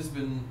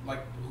Lisbon,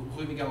 like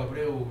Rui Miguel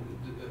Abreu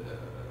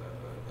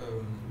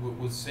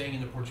was saying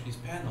in the Portuguese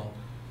panel.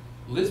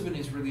 Lisbon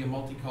is really a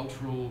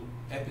multicultural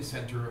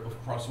epicenter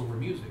of crossover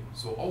music.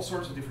 So all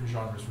sorts of different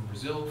genres from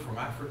Brazil, from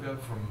Africa,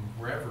 from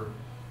wherever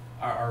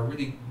are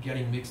really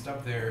getting mixed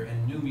up there,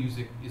 and new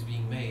music is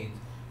being made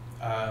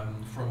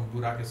from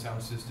Buraca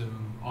sound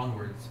system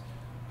onwards.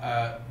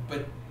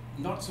 But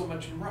not so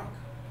much in rock.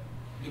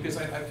 Because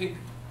I think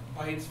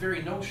by its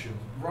very notion,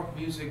 rock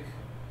music,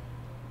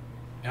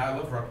 and I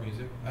love rock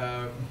music,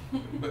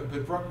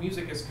 but rock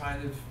music has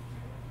kind of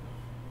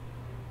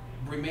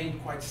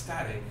remained quite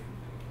static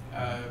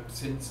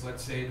since,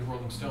 let's say, the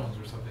Rolling Stones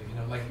or something.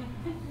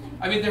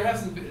 There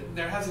hasn't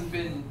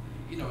been,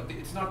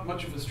 it's not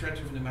much of a stretch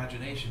of an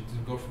imagination to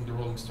go from the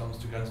Rolling Stones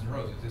to Guns N'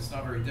 Roses. It's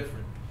not very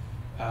different,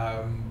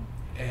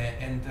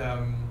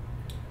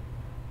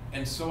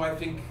 and so I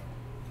think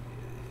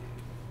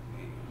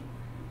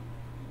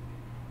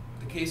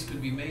the case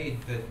could be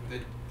made that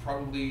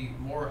probably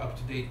more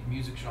up-to-date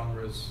music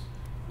genres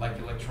like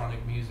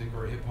electronic music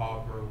or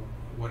hip-hop or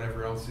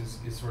whatever else is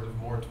sort of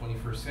more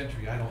 21st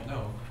century. I don't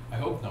know. I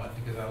hope not,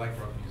 because I like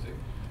rock music.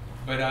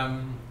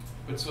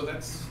 But so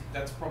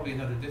that's probably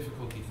another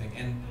difficulty thing.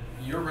 And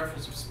your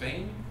reference of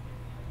Spain,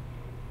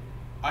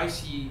 I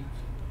see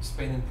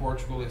Spain and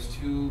Portugal as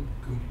two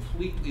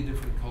completely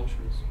different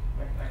cultures.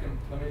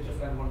 Let me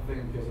just add one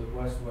thing, because at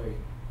Westway,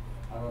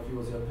 I don't know if he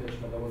was at pitch,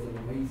 but there was an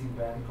amazing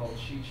band called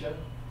Chicha.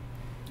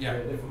 Yeah.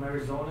 They're from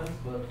Arizona,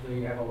 but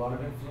they have a lot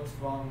of influence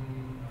from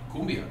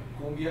Cumbia.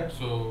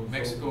 So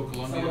Mexico,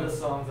 Colombia. Some of the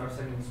songs are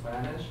sung in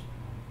Spanish.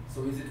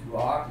 So is it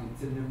rock?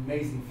 It's an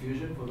amazing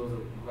fusion for those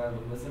who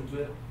haven't listened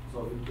to it.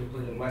 So they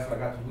played at West, I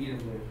got to meet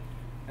them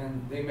there.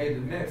 And they made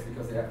the mix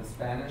because they have the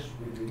Spanish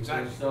with the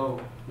English, so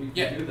we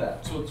can do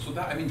that. So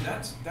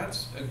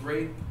that's a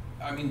great.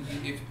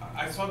 If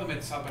I saw them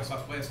at South by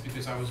Southwest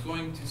because I was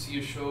going to see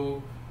a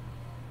show.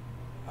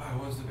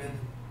 What was the band?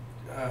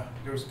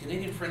 There was a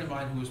Canadian friend of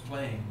mine who was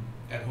playing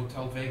at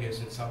Hotel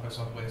Vegas at South by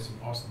Southwest in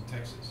Austin,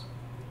 Texas.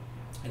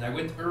 And I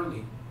went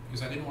early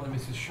because I didn't want to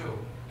miss his show.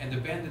 And the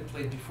band that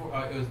played before,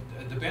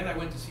 the band I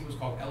went to see was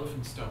called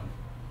Elephant Stone,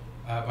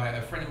 by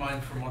a friend of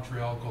mine from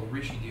Montreal called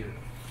Rishi Deer.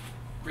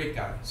 Great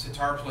guy,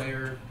 sitar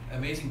player,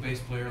 amazing bass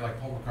player like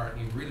Paul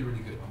McCartney, really,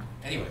 really good.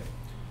 Anyway,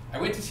 I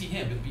went to see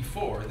him, but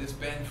before, this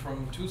band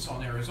from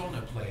Tucson,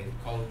 Arizona played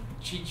called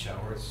Chicha,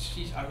 or it's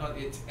Xixa.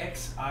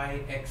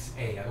 I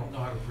don't know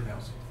how to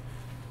pronounce it.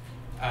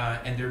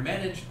 And they're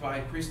managed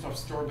by Christoph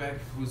Storbeck,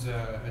 who's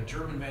a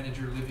German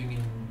manager living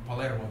in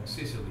Palermo,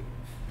 Sicily.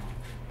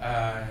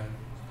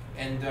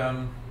 And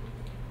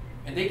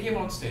they came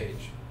on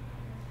stage,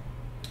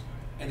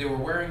 and they were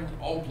wearing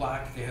all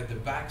black. They had their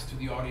backs to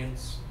the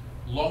audience,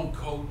 long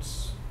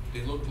coats.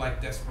 They looked like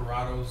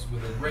desperados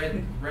with a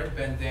red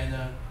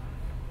bandana,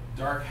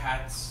 dark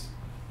hats,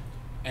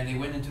 and they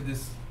went into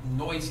this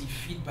noisy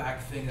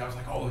feedback thing. I was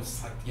like, oh,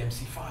 it's like the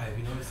MC5,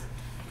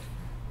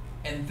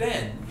 And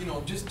then,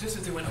 just as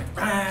they went like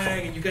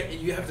bang, and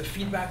you have the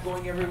feedback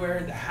going everywhere,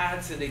 and the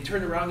hats, and they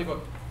turn around, and they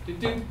go.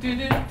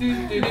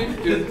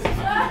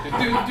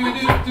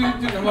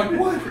 I'm like,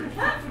 what?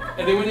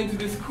 And they went into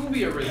this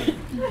cumbia rhythm,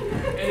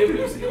 and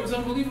it was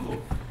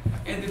unbelievable.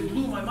 And it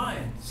blew my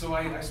mind. So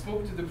I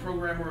spoke to the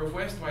programmer of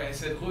Westway. I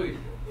said, Rui,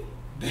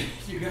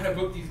 you gotta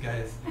book these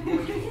guys in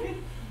Portugal.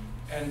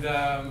 And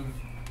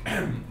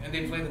and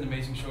they played an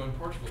amazing show in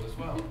Portugal as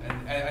well.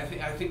 And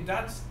I think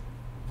that's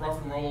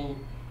rock and roll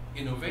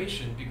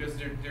innovation, because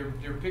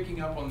they're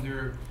picking up on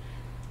their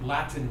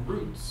Latin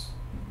roots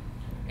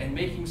and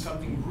making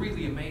something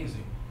really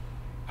amazing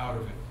out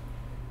of it.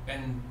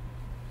 And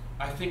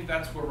I think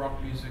that's where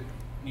rock music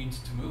needs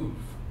to move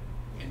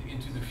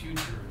into the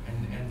future.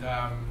 And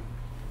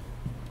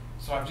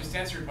so I've just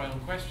answered my own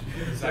question,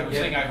 because I was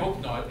saying I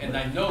hope not, and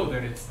I know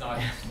that it's not,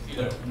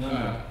 you know.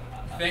 No.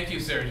 Thank you,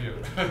 Sergio.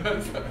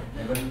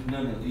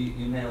 No,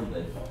 you nailed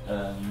it.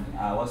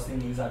 I was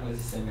thinking exactly the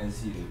same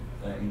as you,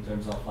 in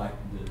terms of like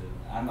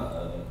I'm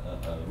a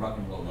rock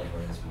and roll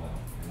lover as well,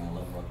 and I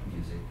love rock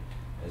music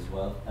as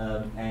well.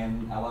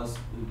 And I was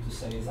to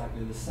say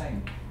exactly the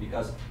same,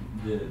 because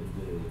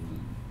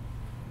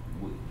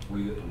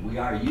we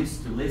are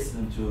used to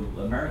listen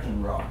to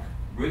American rock,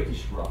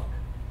 British rock,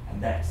 and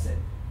that's it.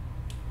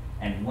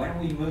 And when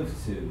we move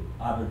to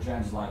other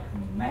genres like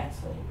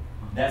metal,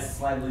 that's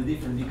slightly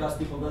different, because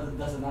people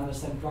doesn't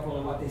understand properly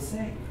what they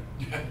say.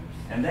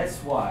 And that's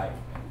why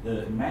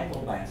the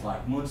metal bands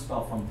like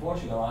Moonspell from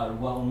Portugal are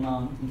well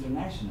known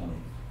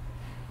internationally.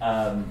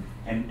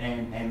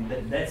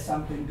 That's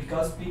something,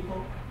 because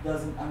people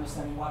doesn't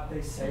understand what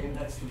they say, and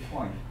that's the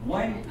point.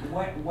 When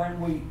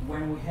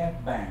we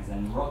have bands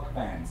and rock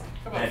bands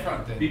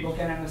that people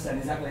can understand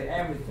exactly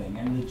everything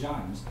and the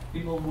genres,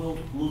 people will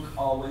look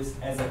always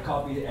as a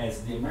copy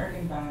as the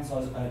American bands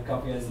or a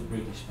copy as the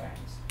British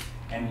bands.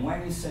 And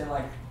when you say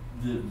like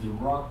the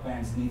rock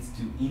bands needs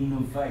to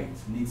innovate,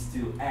 needs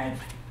to add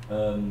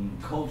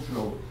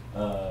cultural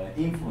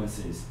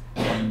influences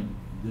on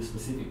the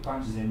specific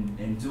countries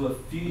and do a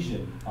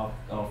fusion of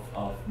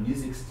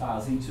music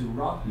styles into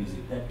rock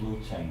music, that will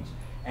change.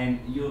 And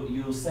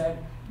you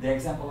said the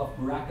example of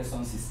Buracas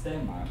on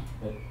Sistema,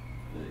 that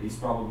is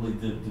probably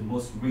the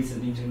most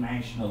recent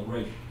international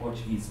great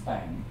Portuguese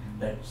band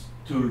that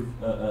toured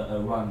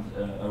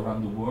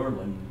around the world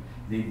and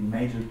did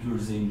major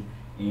tours in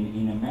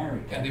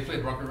America. And they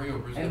played Rock in Rio,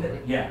 Brazil,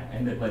 right? Yeah,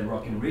 and they played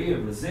Rock in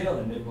Rio, Brazil,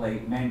 and they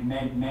played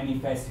many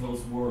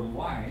festivals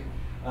worldwide.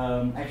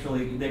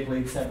 Actually, they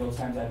played several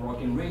times at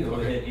Rock in Rio,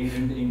 okay.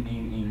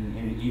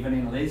 Even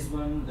in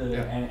Lisbon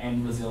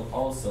and Brazil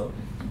also.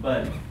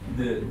 But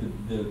the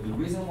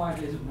reason why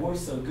they were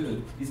so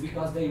good is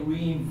because they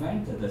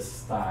reinvented a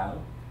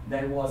style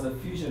that was a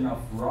fusion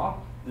of rock,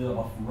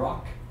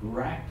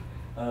 rap,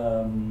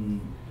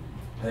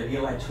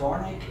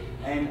 electronic,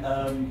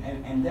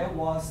 and there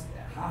was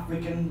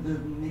African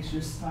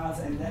mixture styles,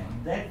 and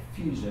that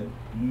fusion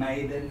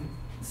made them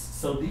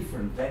so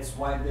different. That's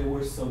why they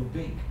were so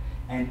big.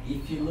 And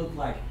if you look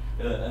like,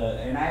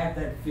 and I have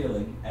that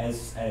feeling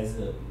as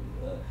a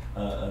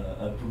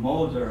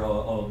promoter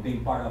or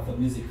being part of a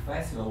music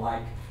festival,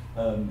 like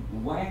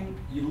when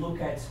you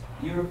look at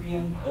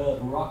European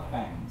rock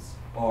bands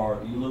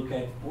or you look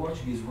at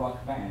Portuguese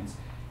rock bands,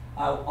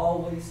 I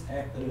always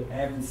have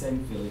the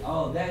same feeling.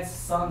 Oh, that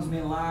sounds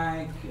me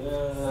like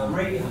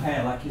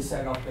Radiohead, like you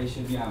said, of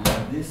Peixe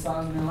Bianco. This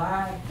sounds me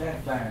like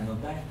that band or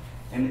that.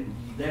 And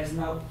there's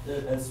now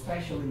a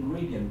special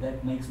ingredient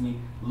that makes me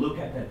look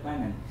at that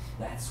band and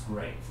that's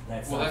great.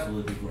 That's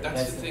absolutely great.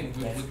 That's the thing.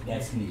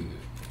 That's neat.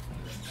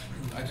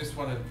 I just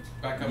want to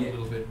back up a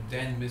little bit.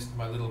 Dan missed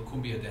my little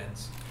cumbia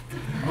dance.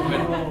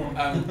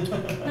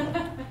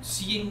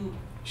 Seeing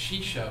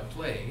Shisha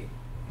play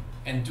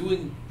and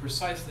doing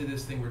precisely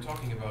this thing we're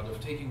talking about, of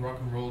taking rock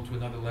and roll to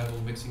another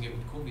level, mixing it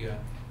with cumbia,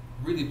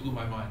 really blew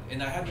my mind.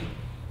 And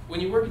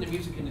when you work in the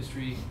music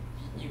industry,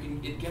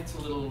 it gets a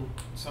little,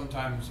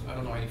 sometimes, I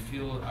don't know how you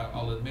feel,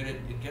 I'll admit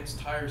it, it gets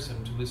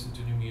tiresome to listen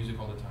to new music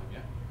all the time,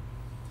 yeah?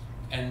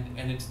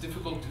 And it's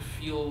difficult to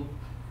feel,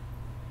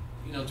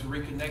 you know, to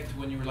reconnect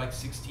when you were like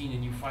 16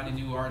 and you find a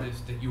new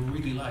artist that you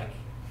really like.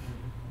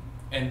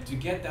 And to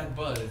get that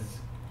buzz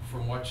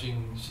from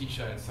watching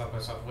Shisha at South by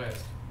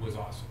Southwest was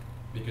awesome,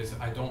 because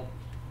I don't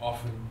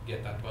often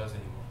get that buzz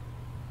anymore.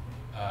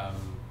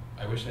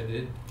 I wish I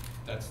did,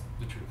 that's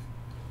the truth.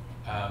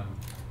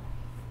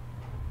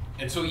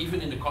 And so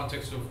even in the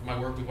context of my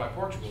work with White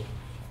Portugal,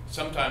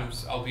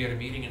 sometimes I'll be at a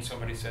meeting and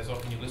somebody says, oh,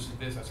 can you listen to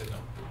this? I said,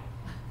 no,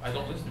 I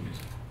don't listen to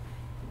music.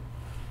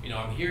 You know,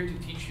 I'm here to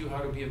teach you how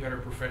to be a better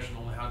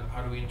professional and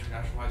how to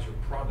internationalize your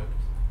product.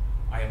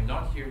 I am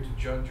not here to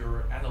judge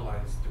or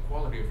analyze the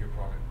quality of your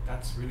product.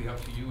 That's really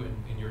up to you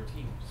and your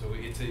team. So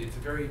it's a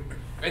very,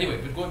 anyway,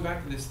 but going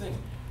back to this thing,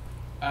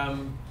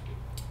 I've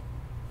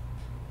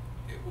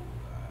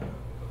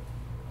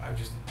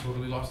just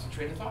totally lost the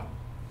train of thought.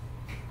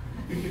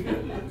 Do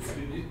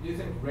you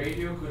think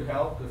radio could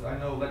help? Because I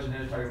know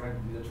Legendary Tiger might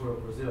be the tour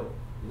of Brazil,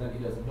 but then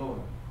he doesn't know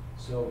him.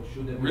 So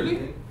should there be really?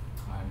 anything?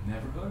 I've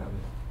never heard of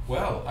it.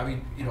 Well, I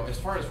mean, you know, as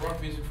far as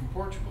rock music from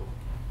Portugal,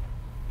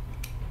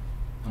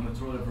 I'm a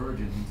total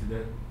virgin into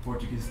that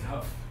Portuguese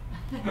stuff.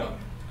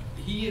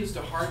 he is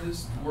the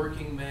hardest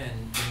working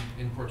man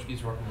in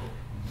Portuguese rock and roll.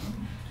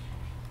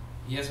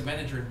 He has a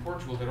manager in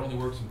Portugal that only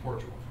works in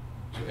Portugal.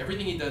 So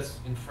everything he does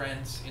in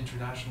France,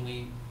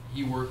 internationally,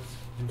 he worked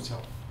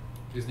himself.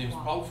 His name's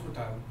Paulo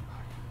Furtado.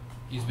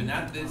 He's been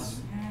at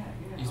this.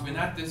 He's been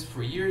at this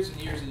for years and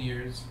years and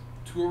years,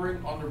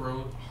 touring on the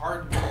road,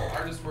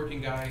 hardest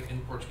working guy in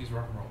Portuguese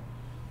rock and roll.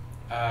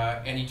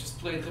 And he just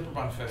played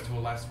Lipperbahn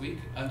Festival last week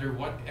under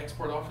what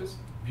export office?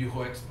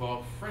 Bureau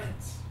Export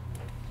France.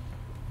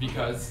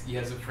 Because he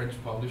has a French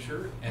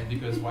publisher, and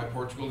because why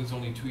Portugal is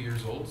only 2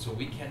 years old, so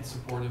we can't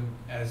support him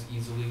as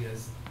easily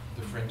as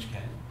the French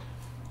can.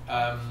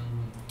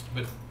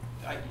 But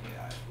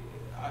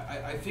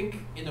I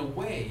think in a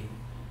way,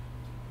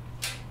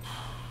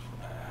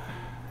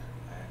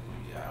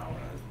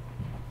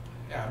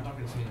 yeah, I'm not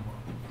going to say anymore.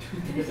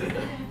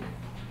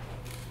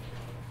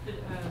 But,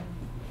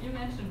 you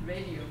mentioned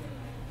radio.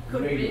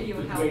 Could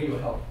radio help? Radio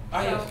help?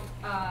 Ah, yes.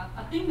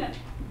 I think that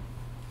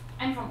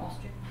I'm from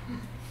Austria,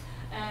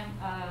 and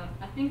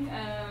I think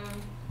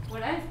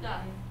what I've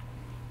done,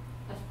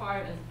 as far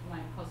as my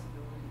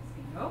possibilities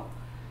can go,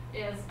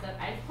 is that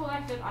I've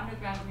collected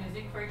underground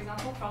music, for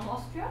example, from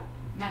Austria,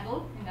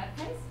 metal in that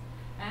case,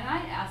 and I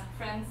asked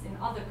friends in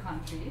other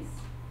countries,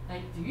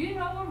 like, do you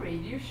know a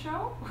radio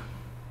show?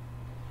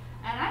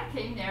 And I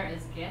came there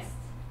as guest,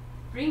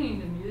 bringing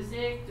the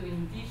music,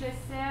 doing DJ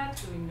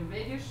set, doing the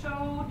radio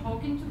show,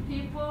 talking to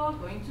people,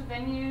 going to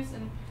venues,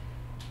 and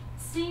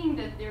seeing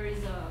that there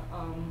is a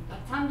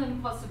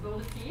tandem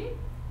possibility,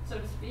 so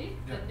to speak,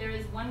 that there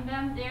is one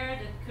band there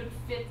that could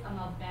fit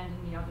another band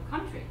in the other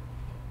country.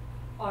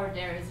 Or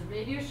there is a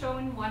radio show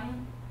in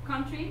one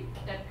country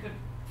that could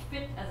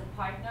fit as a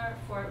partner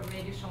for a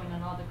radio show in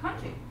another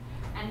country.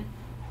 And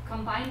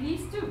combine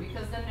these two,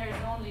 because then there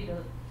is only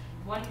the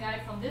one guy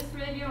from this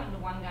radio and the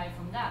one guy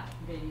from that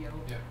radio.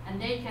 Yeah. And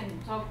they can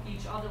talk to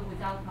each other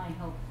without my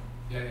help.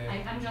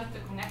 I'm just a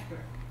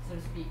connector, so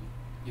to speak.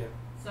 Yeah.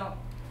 So,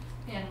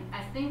 and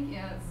I think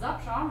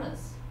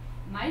subgenres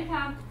might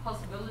have the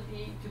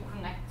possibility to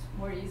connect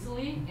more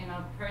easily in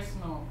a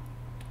personal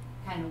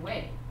kind of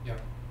way. Yeah.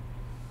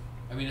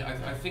 I mean,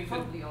 I think that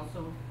Probably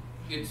also.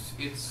 it's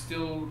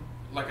still,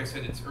 like I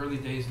said, it's early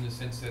days in the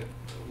sense that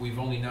we've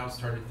only now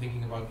started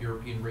thinking about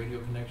European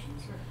radio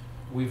connections. Sure.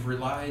 We've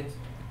relied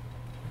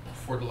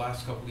for the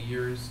last couple of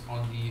years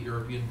on the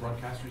European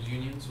Broadcasters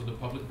Union, so the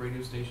public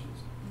radio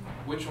stations,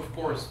 which of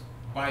course,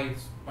 by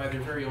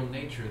their very own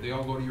nature, they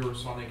all go to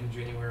Eurosonic in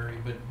January,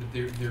 but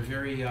they're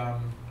very,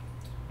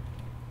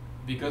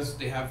 because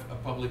they have a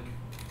public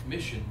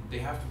mission, they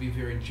have to be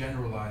very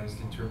generalized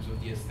in terms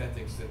of the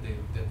aesthetics that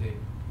they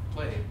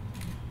play.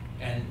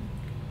 And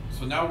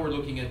so now we're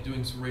looking at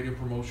doing some radio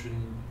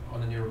promotion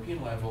on an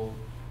European level,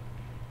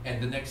 and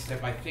the next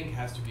step I think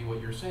has to be what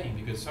you're saying,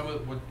 because some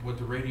of what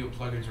the radio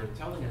pluggers are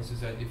telling us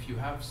is that if you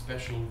have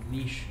special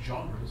niche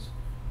genres,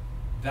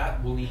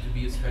 that will need to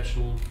be a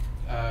special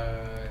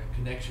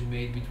connection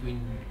made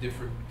between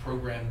different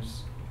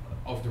programs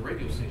of the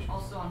radio station.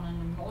 Also on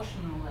an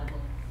emotional level.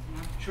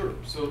 Yeah. Sure.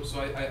 So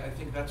I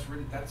think that's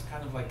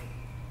kind of like,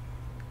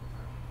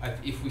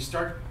 if we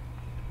start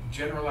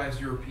generalized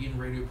European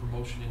radio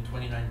promotion in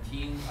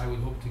 2019, I would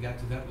hope to get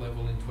to that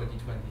level in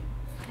 2020.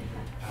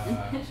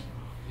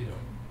 You know,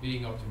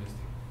 being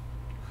optimistic,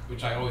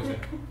 which I always am.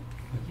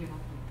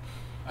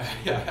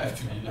 Yeah, I have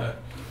to be.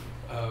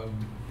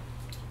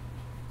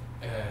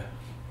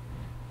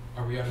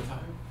 Are we out of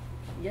time?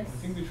 Yes. I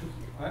think we should.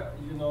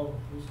 You know,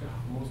 who's the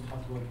most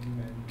hardworking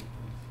man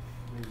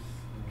with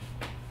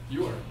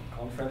You are.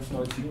 conference?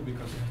 No, it's you,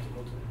 because you have to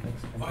go to the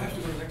next. Oh, I have to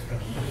go to the next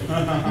one.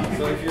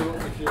 So if you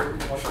want to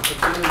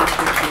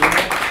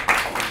continue,